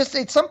like it just,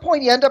 at some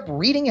point you end up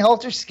reading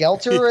Helter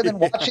Skelter and then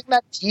watching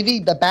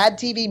the bad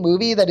TV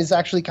movie that is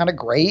actually kind of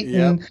great.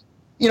 Yep. And,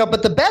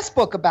 but the best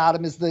book about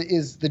him is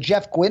the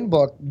Jeff Gwynne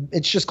book.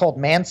 It's just called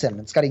Manson.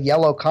 It's got a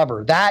yellow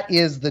cover. That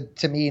is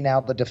to me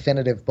now the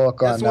definitive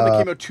book. That's the one that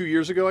came out 2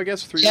 years ago, I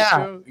guess, 3 years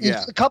ago.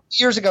 Yeah, a couple of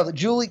years ago. That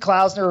Julie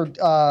Klausner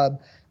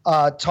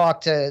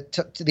talked to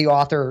the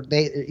author.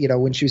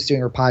 When she was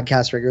doing her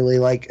podcast regularly,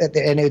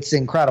 and it's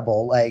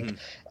incredible.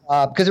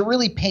 Because it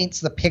really paints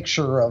the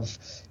picture of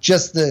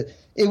just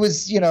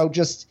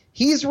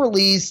he's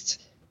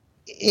released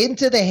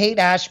into the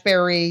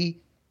Haight-Ashbury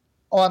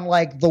on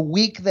the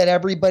week that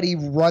everybody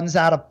runs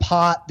out of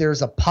pot.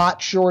 There's a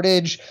pot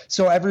shortage,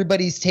 so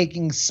everybody's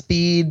taking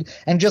speed,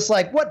 and just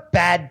what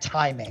bad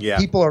timing. Yeah.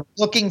 People are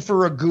looking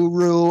for a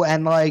guru,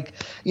 and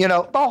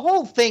the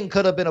whole thing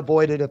could have been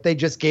avoided if they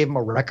just gave him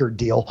a record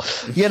deal,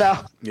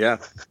 Yeah.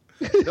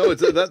 No,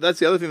 that's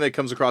the other thing that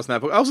comes across in that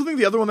book. I also think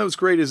the other one that was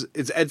great is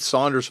Ed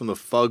Saunders from the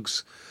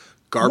Fugs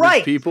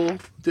Garbage People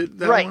did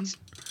that one.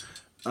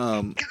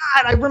 God,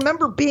 I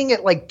remember being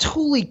at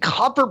Thule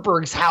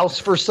Kupferberg's house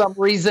for some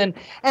reason,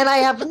 and I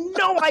have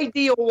no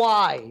idea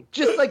why.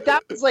 Just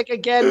that was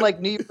again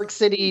New York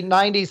City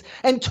 90s,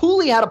 and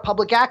Thule had a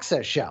public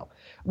access show,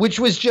 which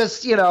was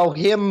just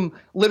him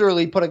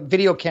literally put a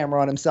video camera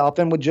on himself,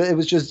 and it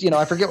was just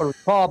I forget what it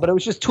was called, but it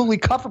was just Thule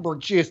Kupferberg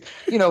just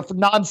for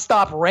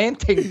nonstop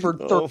ranting for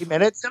 30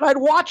 minutes, and I'd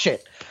watch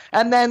it.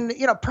 And then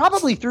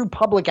probably through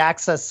public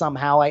access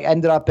somehow I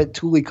ended up at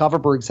Thule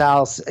Kupferberg's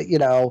house,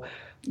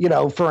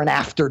 for an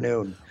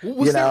afternoon.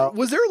 Was there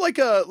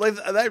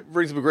that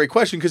brings up a great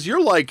question, because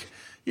you're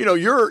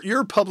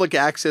your public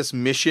access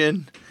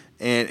mission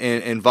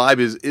and vibe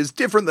is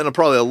different than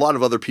probably a lot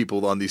of other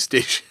people on these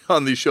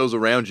shows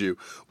around you.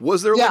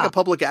 Was there a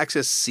public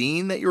access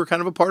scene that you were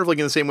kind of a part of, in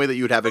the same way that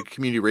you would have a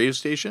community radio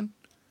station?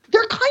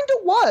 There kind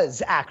of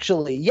was,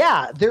 actually.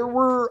 Yeah, there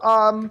were.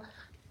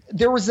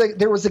 There was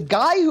a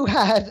guy who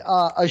had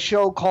a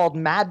show called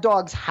Mad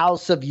Dog's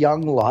House of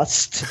Young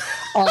Lust.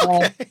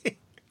 Okay.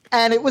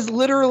 And it was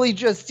literally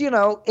just,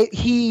 I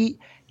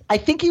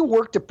think he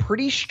worked a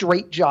pretty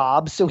straight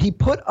job, so he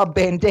put a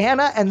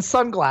bandana and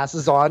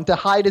sunglasses on to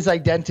hide his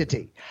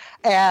identity.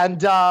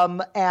 And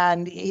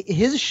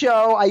his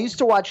show, I used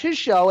to watch his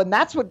show, and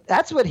that's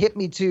what hit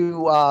me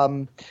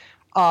to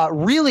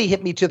really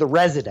hit me to The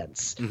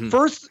Residents. Mm-hmm.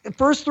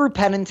 First through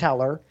Penn and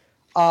Teller,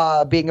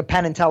 being a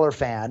Penn and Teller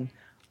fan.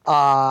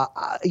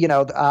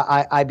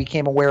 I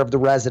became aware of the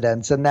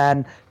Residents, and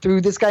then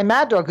through this guy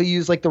Mad Dog, who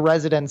used like the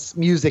Residents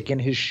music in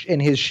his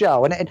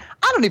show, and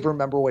I don't even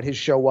remember what his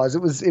show was.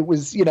 It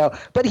was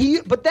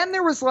but then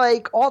there was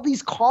like all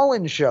these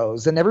call-in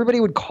shows, and everybody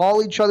would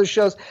call each other's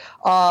shows.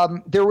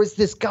 There was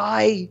this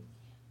guy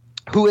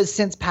who has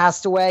since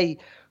passed away,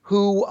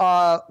 who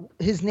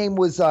his name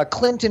was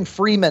Clinton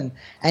Freeman,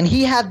 and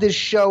he had this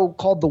show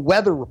called The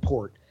Weather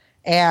Report,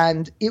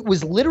 and it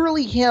was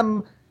literally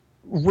him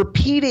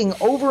repeating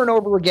over and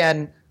over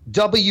again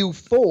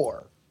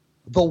W4,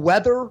 The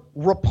Weather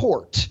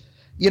Report,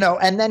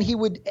 and then he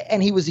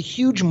was a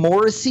huge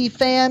Morrissey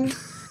fan,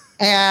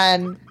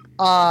 and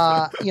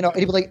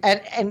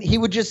and he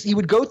would he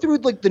would go through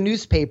like the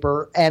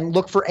newspaper and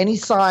look for any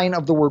sign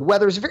of the word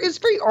weather. It's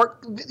very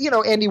art,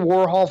 Andy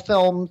Warhol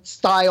film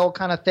style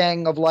kind of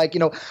thing of like,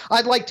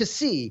 I'd like to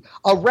see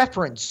a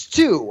reference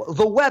to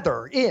the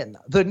weather in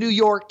the New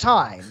York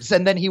Times.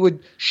 And then he would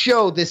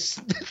show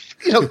this,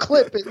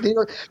 clip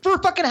for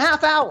a fucking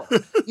half hour,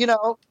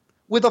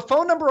 with a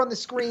phone number on the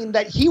screen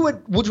that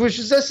which was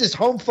just his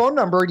home phone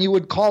number, and you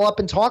would call up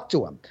and talk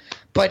to him.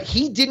 But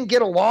he didn't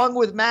get along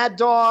with Mad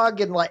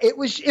Dog, and like there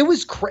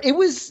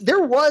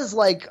was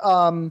like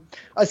a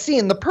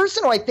scene. The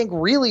person who I think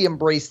really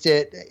embraced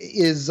it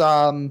was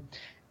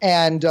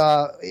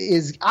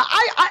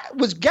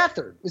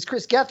Gethard, was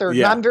Chris Gethard.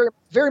 Yeah. And I'm very,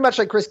 very much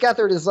like Chris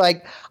Gethard. Is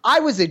like, I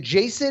was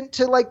adjacent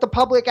to like the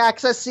public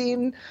access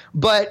scene,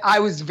 but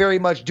I was very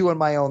much doing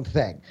my own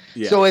thing.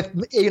 Yeah. So if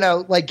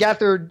like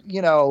Gethard,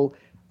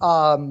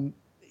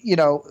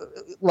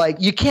 like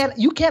you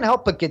can't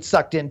help but get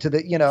sucked into the,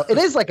 it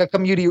is like a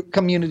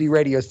community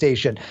radio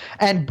station.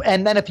 And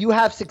then if you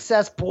have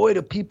success, boy,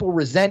 do people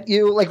resent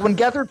you. Like when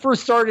Gethard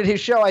first started his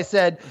show, I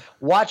said,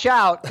 watch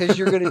out, because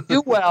you're going to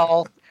do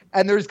well.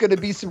 And there's going to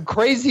be some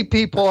crazy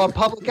people on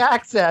public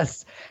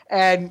access.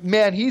 And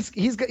man, he's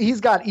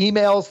got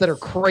emails that are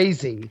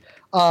crazy,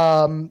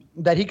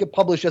 that he could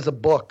publish as a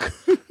book,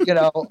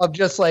 of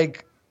just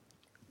like,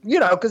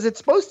 because it's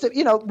supposed to,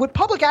 when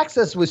public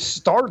access was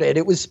started,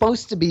 it was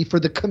supposed to be for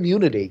the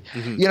community.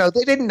 Mm-hmm.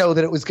 They didn't know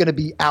that it was going to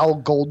be Al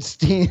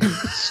Goldstein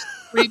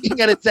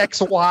screaming at its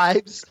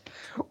ex-wives,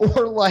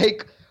 or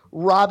like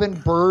Robin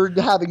Bird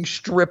having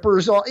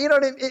strippers on,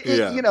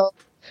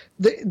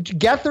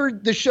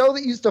 Gethard, the show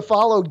that used to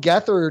follow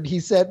Gethard, he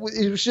said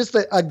it was just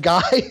a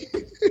guy.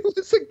 It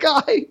was a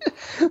guy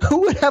who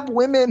would have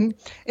women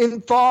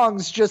in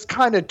thongs just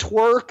kind of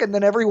twerk, and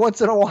then every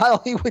once in a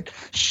while he would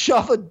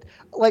shove a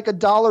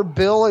dollar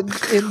bill in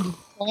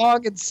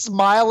thong and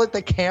smile at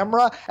the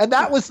camera, and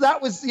that was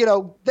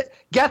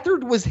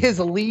Gethard was his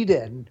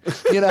lead-in,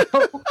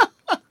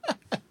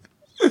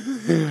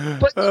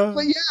 But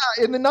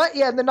yeah, in the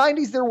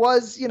 90s there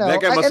was,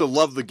 that guy must have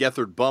loved the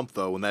Gethard bump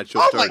though when that show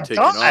started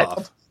taking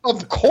off.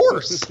 Of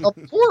course.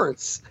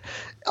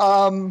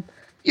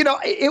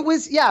 It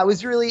was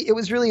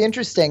really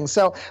interesting.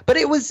 So, but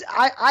it was,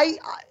 I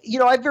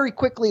very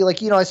quickly,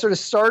 I sort of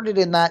started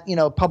in that,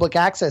 public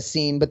access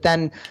scene, but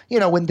then,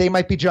 when They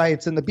Might Be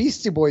Giants and the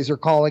Beastie Boys are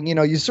calling,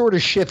 you sort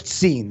of shift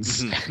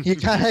scenes. You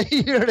kind of,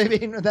 you know what I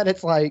mean? That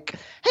it's like,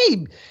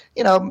 hey,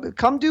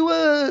 come do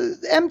a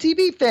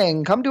MTV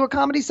thing, come do a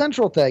Comedy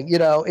Central thing.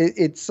 It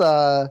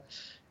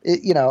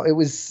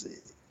was,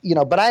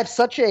 but I have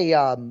such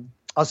a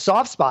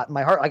soft spot in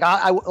my heart.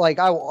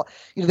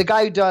 The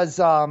guy who does,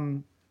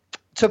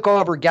 took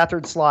over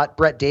Gethard's slot,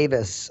 Brett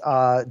Davis,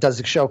 does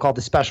a show called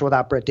The Special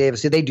Without Brett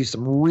Davis. They do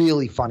some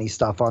really funny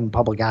stuff on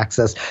public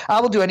access. I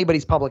will do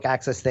anybody's public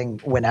access thing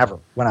when I'm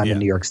in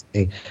New York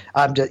City.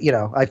 I'm just,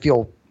 I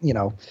feel,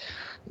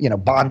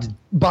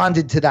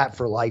 bonded to that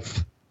for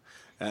life.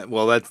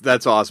 Well,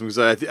 that's awesome,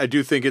 because I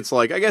do think it's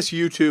like, I guess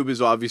YouTube is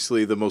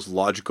obviously the most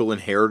logical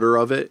inheritor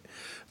of it,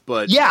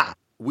 but yeah,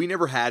 we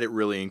never had it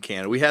really in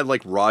Canada. We had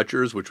like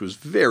Rogers, which was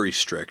very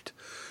strict.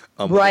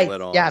 Right.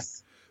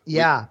 Yes.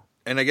 Yeah.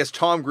 And I guess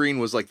Tom Green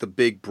was like the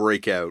big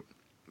breakout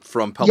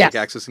from public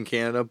access in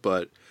Canada,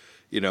 but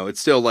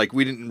it's still like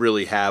we didn't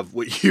really have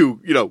we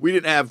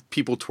didn't have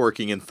people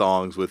twerking in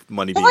thongs with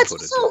money being put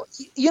into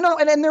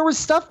it. And there was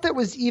stuff that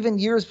was even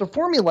years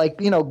before me, like,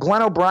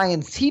 Glenn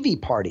O'Brien's TV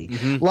Party,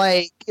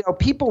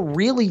 people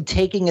really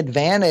taking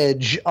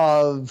advantage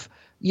of,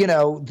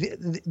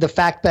 the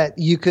fact that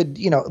you could,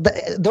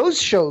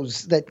 those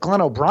shows that Glenn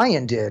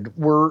O'Brien did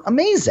were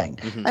amazing.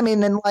 Mm-hmm. I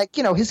mean, and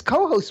his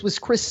co-host was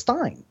Chris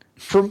Stein.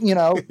 So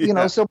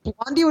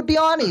Blondie would be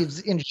on. He was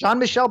in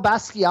Jean-Michel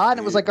Basquiat, and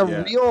it was like a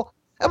real.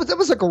 That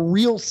was like a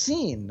real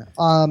scene.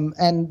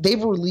 And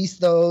they've released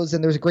those,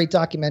 and there's a great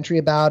documentary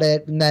about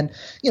it. And then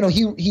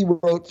he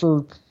wrote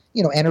for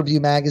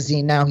Interview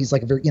magazine. Now he's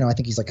like a very I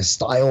think he's like a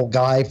style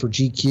guy for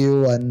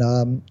GQ,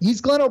 and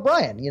he's Glenn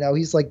O'Brien.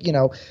 He's like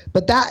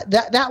but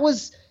that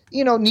was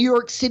New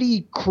York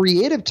City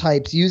creative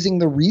types using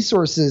the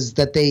resources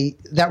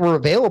that were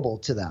available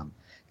to them.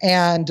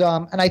 And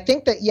I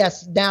think that,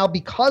 yes, now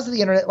because of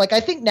the internet, I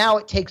think now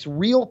it takes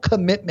real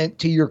commitment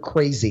to your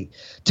crazy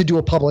to do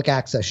a public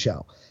access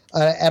show.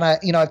 And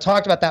I've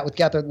talked about that with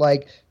Gethard,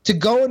 like to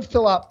go and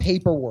fill out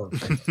paperwork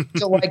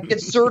to like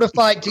get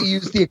certified to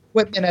use the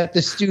equipment at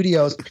the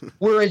studios,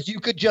 whereas you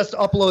could just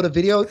upload a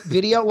video.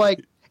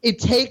 Like it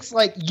takes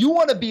like you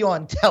want to be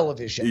on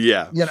television.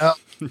 Yeah. Yeah,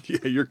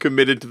 you're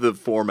committed to the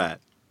format.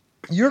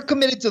 You're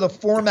committed to the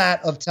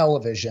format of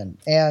television,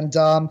 and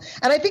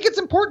I think it's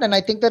important, and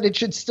I think that it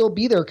should still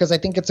be there because I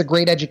think it's a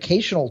great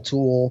educational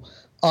tool.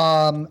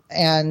 And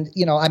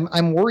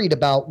I'm worried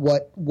about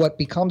what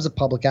becomes of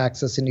public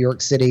access in New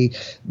York City.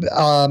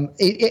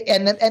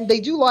 And they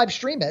do live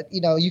stream it.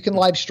 You can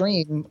live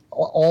stream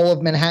all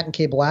of Manhattan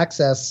cable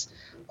access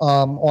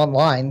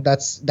online.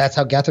 That's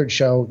how Gethard's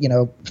show,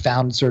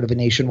 found sort of a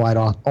nationwide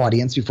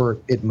audience before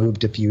it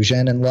moved to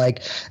Fusion. And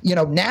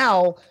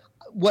now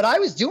what I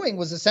was doing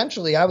was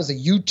essentially I was a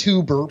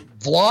YouTuber,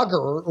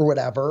 vlogger or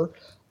whatever.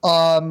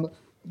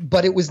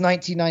 But it was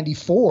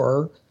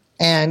 1994.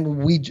 And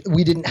we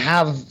didn't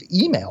have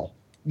email.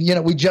 We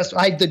had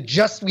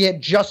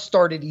just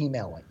started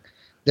emailing.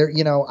 There,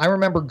 I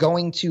remember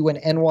going to an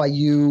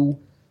NYU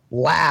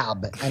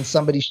lab and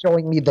somebody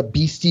showing me the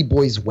Beastie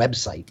Boys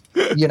website.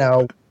 In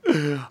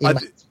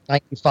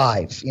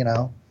 1995.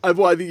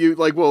 Well, I think you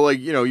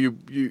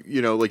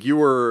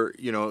were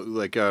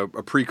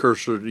a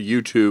precursor to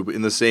YouTube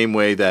in the same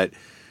way that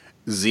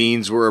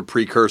zines were a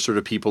precursor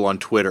to people on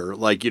Twitter.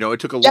 It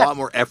took a lot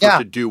more effort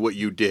to do what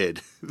you did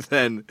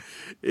than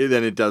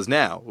it does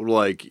now.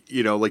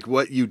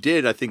 What you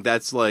did, I think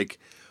that's why,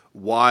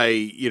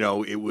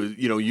 it was,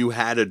 you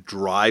had a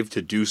drive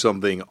to do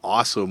something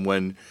awesome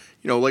when,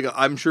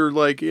 I'm sure,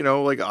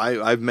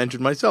 I've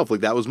mentioned myself,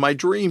 that was my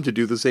dream to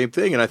do the same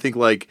thing. And I think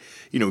but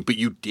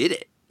you did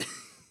it.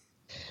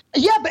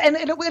 Yeah, and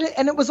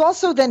it was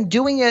also then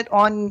doing it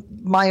on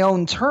my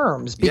own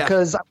terms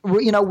because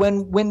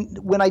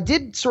when I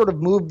did sort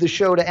of move the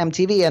show to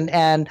MTV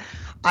and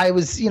I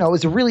was it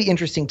was a really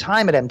interesting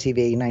time at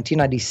MTV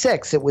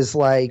 1996. It was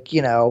all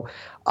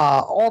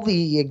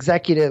the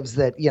executives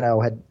that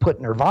had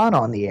put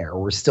Nirvana on the air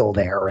were still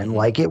there and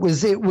it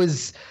was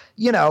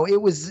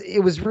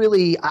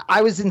really,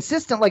 I was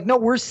insistent, no,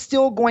 we're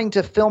still going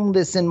to film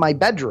this in my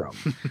bedroom.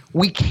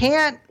 We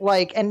can't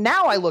and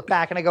now I look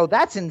back and I go,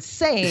 that's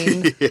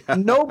insane.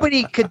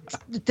 Nobody could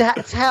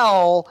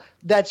tell.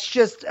 That's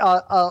just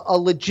a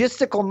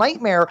logistical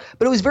nightmare.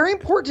 But it was very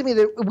important to me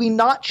that we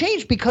not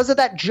change because of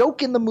that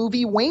joke in the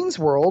movie Wayne's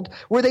World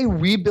where they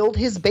rebuilt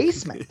his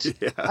basement.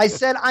 I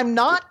said, I'm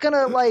not going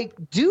to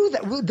do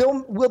that.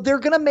 They're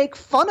going to make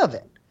fun of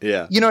it.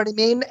 Yeah. You know what I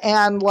mean?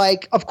 And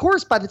of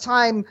course, by the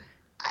time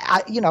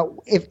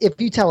if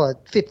you tell a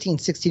 15,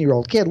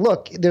 16-year-old kid,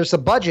 look, there's a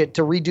budget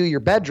to redo your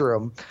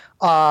bedroom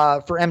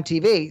for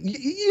MTV,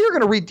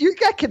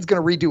 that kid's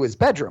going to redo his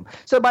bedroom.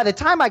 So by the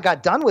time I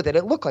got done with it,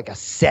 it looked like a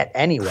set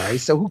anyway.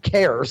 So who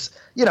cares?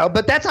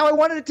 But that's how I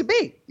wanted it to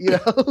be,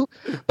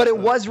 but it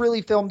was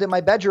really filmed in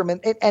my bedroom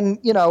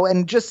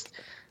and just,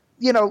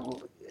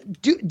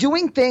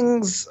 doing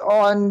things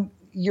on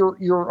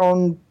your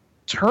own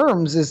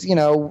terms is,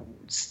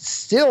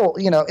 still,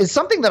 is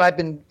something that I've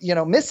been,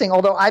 missing,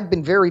 although I've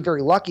been very,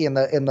 very lucky in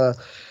the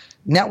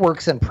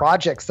networks and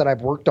projects that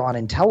I've worked on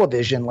in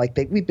television.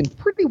 We've been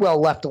pretty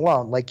well left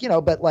alone,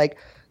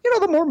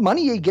 the more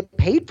money you get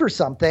paid for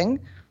something,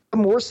 the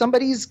more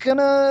somebody's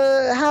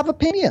gonna have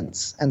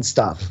opinions and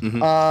stuff.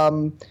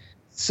 Mm-hmm.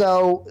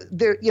 So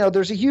there,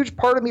 there's a huge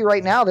part of me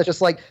right now that's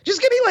just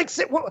just give me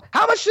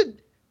how much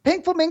should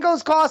Pink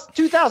Flamingos cost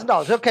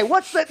 $2,000. Okay,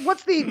 what's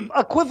the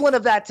equivalent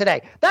of that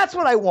today? That's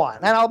what I want,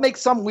 and I'll make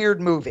some weird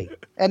movie,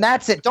 and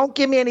that's it. Don't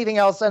give me anything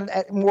else and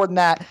more than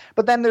that.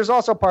 But then there's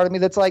also part of me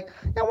that's why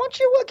don't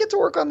you get to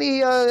work on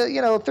the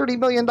 $30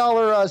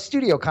 million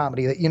studio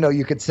comedy that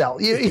you could sell?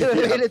 You know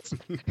what I mean?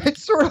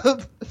 It's sort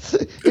of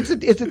it's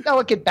a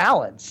delicate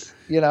balance.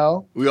 We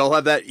all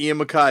have that Ian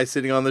MacKaye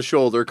sitting on the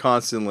shoulder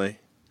constantly.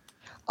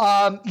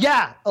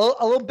 Yeah, a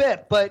little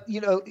bit, but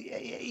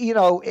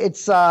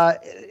it's.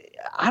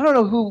 I don't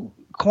know who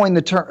coined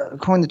the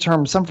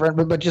term, some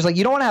friend, but just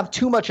you don't want to have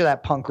too much of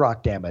that punk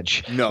rock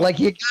damage. No,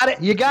 you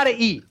gotta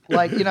eat. Yeah.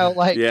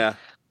 I'm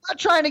not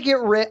trying to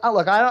get rich.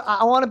 Look,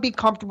 I want to be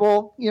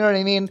comfortable. You know what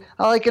I mean?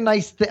 I like a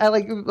nice. I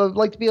like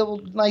to be able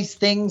to nice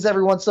things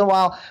every once in a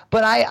while.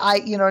 But I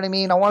you know what I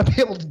mean? I want to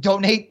be able to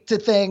donate to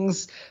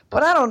things.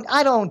 But I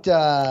don't.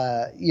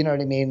 You know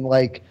what I mean?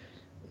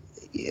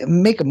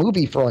 Make a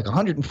movie for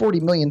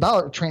 $140 million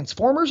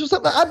Transformers or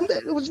something.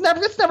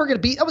 It's never going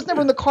to be. That was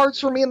never in the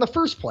cards for me in the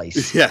first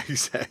place. Yeah,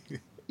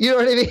 exactly. You know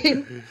what I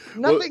mean?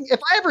 Nothing.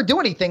 If I ever do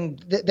anything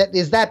that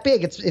is that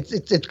big,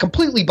 it's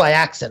completely by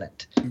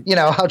accident.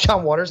 How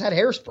John Waters had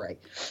Hairspray.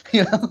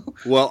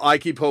 Well, I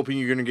keep hoping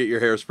you're going to get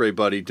your Hairspray,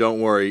 buddy. Don't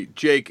worry,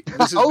 Jake.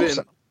 This has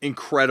been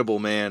incredible,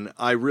 man.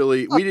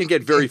 We didn't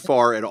get very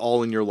far at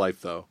all in your life,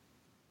 though.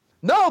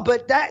 No,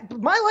 but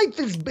my life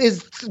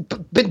is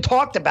been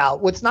talked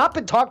about. What's not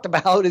been talked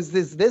about is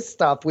this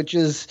stuff, which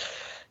is,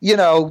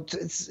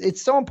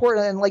 it's so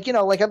important. And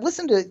I've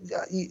listened to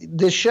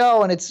this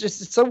show, and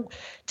it's so,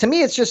 to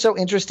me, it's just so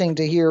interesting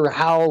to hear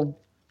how,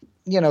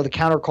 the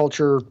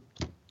counterculture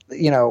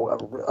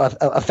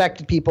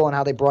affected people and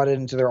how they brought it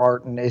into their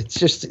art. And I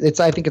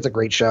think it's a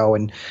great show,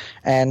 and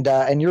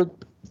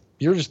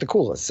you're just the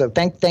coolest. So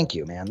thank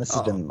you, man. This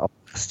has been a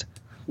blast.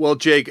 Well,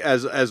 Jake,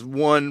 as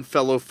one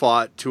fellow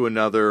fought to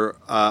another,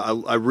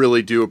 I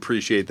really do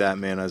appreciate that,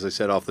 man. As I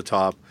said off the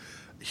top,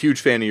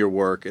 huge fan of your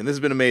work, and this has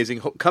been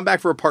amazing. Come back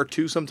for a part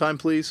 2 sometime,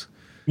 please.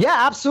 Yeah,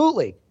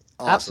 absolutely.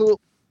 Awesome. Absolutely.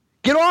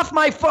 Get off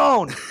my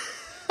phone.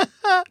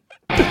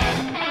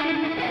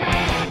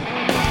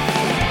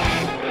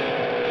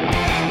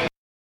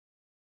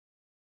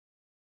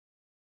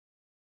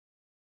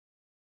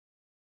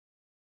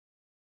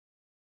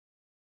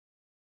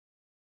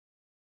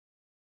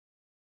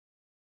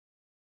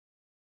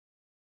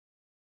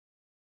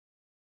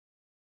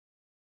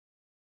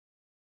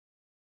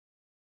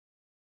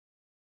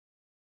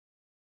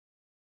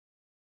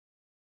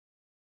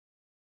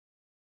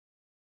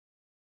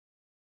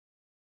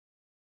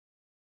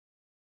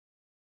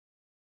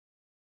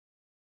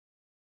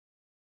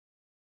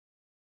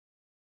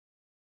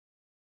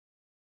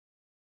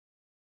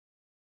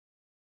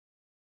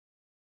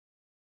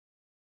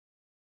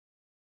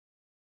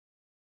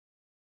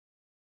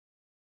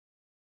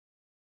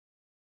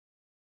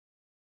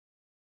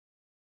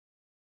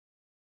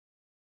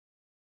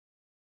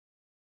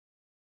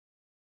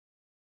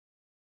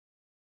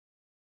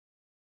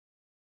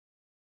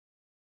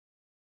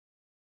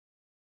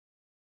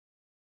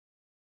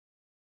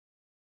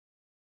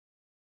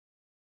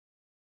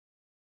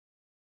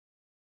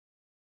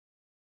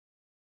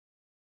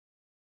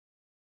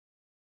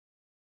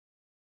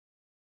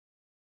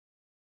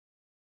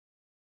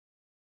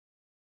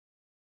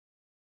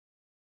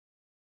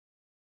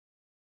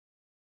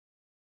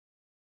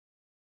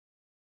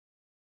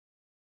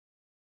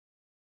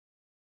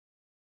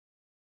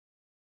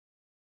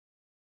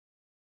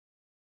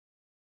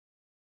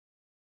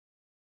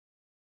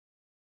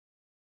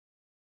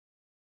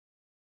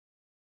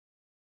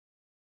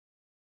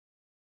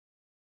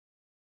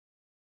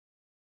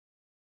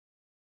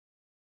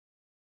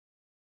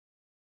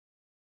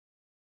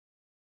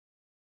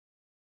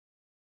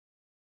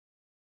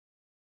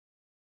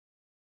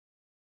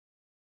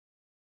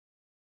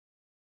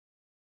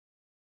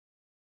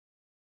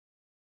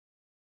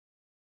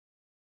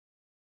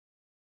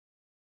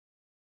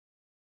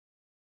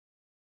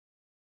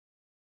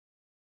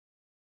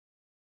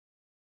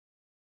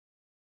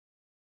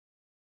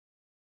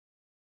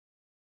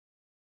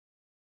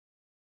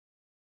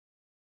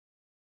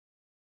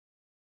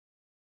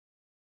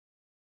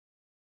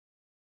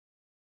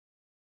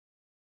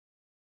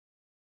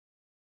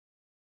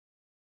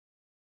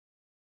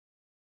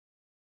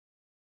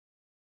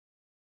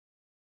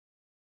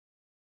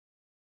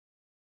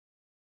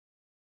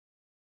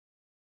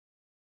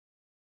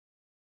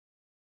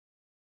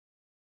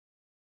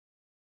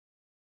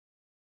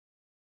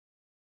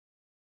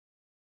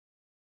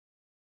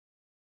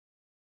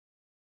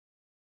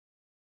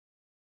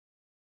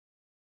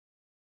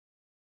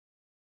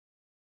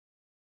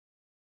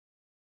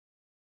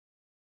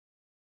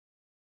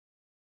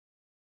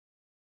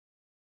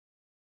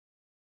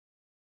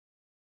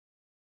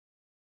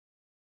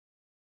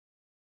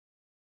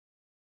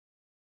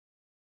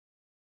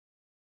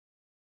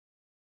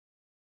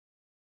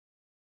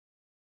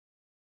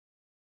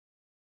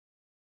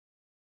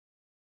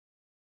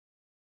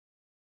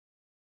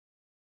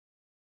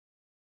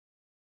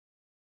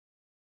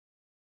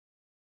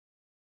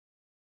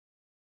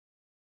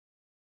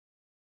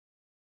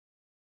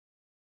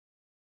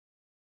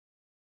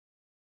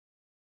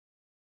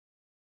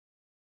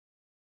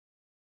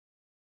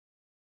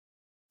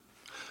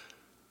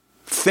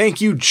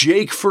 Thank you,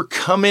 Jake, for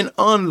coming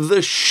on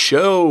the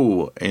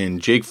show.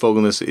 And Jake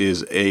Fogelnest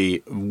is a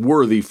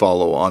worthy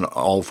follow on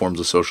all forms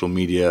of social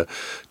media,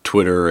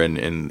 Twitter and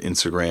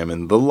Instagram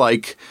and the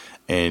like.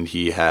 And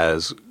he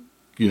has,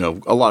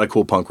 a lot of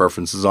cool punk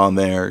references on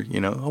there.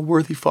 A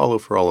worthy follow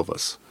for all of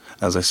us,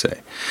 as I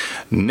say.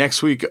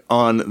 Next week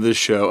on the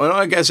show, and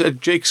I guess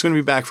Jake's going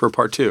to be back for a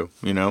part 2.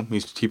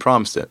 He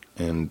promised it.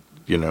 And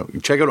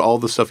check out all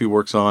the stuff he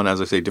works on.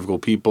 As I say,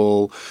 Difficult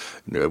People.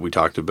 We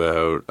talked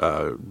about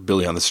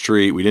Billy on the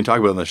Street. We didn't talk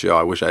about it on the show.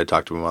 I wish I had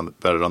talked to him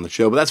about it on the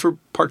show. But that's what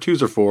part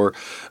 2s are for.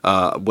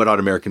 Wet Hot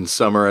American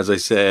Summer, as I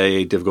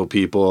say, Difficult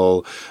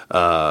People.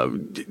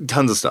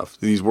 Tons of stuff.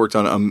 He's worked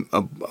on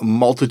a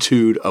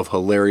multitude of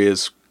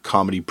hilarious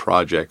comedy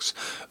projects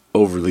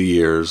over the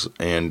years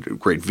and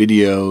great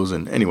videos.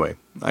 And anyway,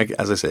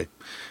 as I say,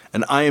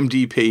 an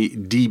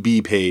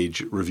IMDb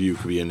page review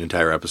could be an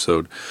entire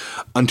episode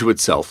unto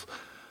itself.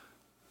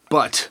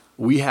 But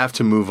we have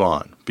to move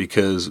on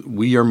because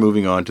we are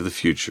moving on to the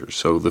future.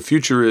 So the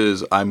future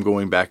is I'm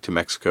going back to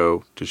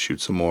Mexico to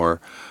shoot some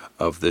more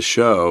of this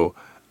show.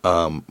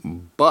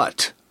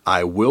 But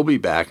I will be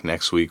back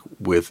next week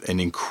with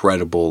an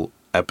incredible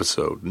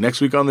episode.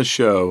 Next week on the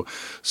show,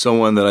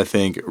 someone that I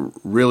think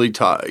really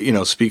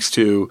speaks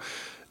to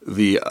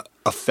the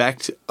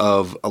effect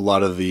of a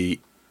lot of the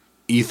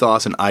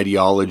ethos and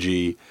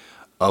ideology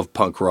of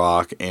punk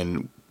rock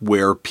and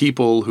where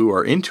people who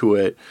are into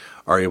it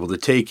are able to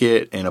take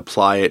it and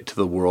apply it to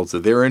the worlds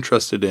that they're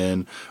interested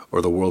in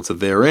or the worlds that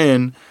they're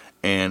in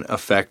and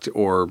affect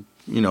or,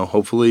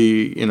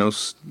 hopefully,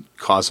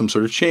 cause some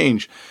sort of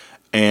change.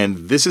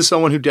 And this is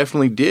someone who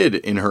definitely did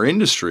in her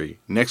industry.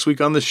 Next week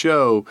on the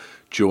show,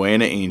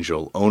 Joanna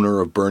Angel,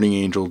 owner of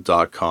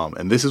BurningAngel.com.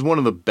 And this is one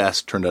of the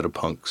best turned out of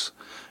punks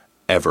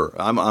ever.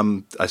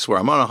 I swear,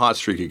 I'm on a hot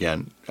streak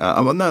again.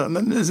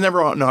 There's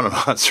never not a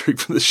hot streak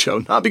for the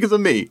show. Not because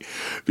of me,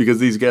 because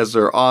these guests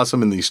are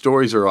awesome and these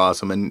stories are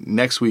awesome. And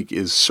next week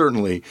is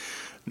certainly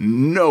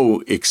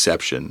no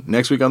exception.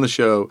 Next week on the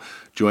show,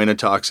 Joanna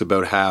talks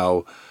about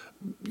how,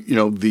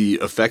 the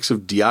effects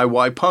of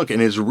DIY punk,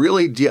 and it's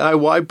really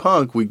DIY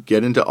punk. We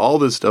get into all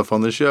this stuff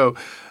on the show,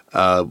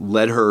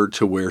 led her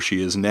to where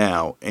she is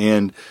now.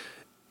 And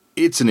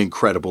it's an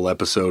incredible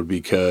episode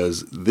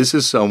because this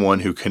is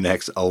someone who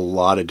connects a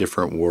lot of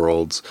different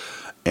worlds,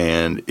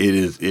 and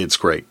it's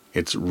great.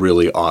 It's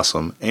really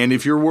awesome. And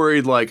if you're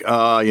worried like,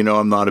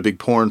 I'm not a big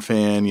porn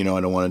fan, I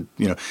don't want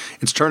to,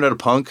 it's turned out of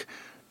punk.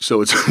 So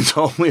it's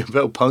only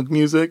about punk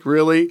music,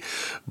 really.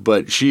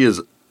 But she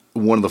is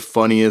one of the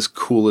funniest,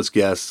 coolest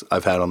guests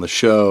I've had on the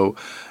show.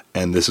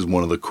 And this is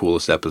one of the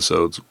coolest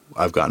episodes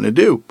I've gotten to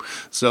do.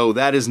 So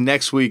that is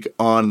next week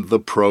on the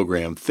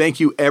program. Thank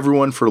you,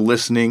 everyone, for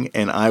listening,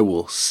 and I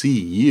will see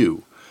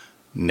you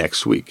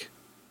next week.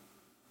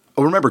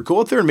 Oh, remember, go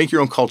out there and make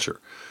your own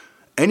culture.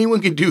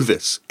 Anyone can do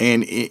this.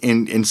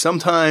 And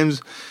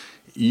sometimes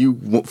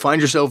you find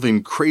yourself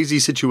in crazy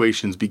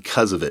situations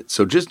because of it.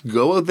 So just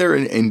go out there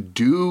and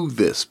do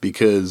this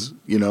because,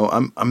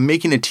 I'm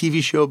making a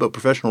TV show about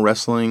professional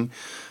wrestling,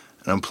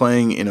 and I'm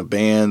playing in a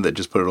band that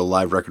just put out a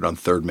live record on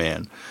Third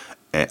Man.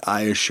 And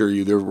I assure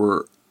you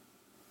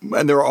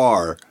there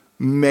are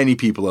many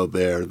people out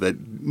there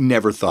that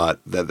never thought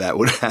that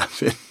would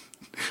happen,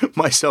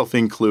 myself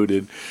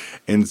included.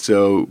 And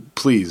so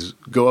please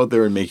go out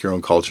there and make your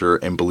own culture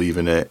and believe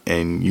in it,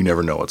 and you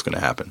never know what's going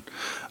to happen.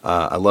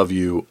 I love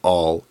you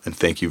all, and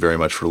thank you very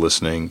much for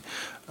listening.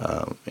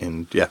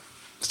 And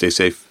stay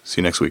safe. See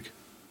you next week.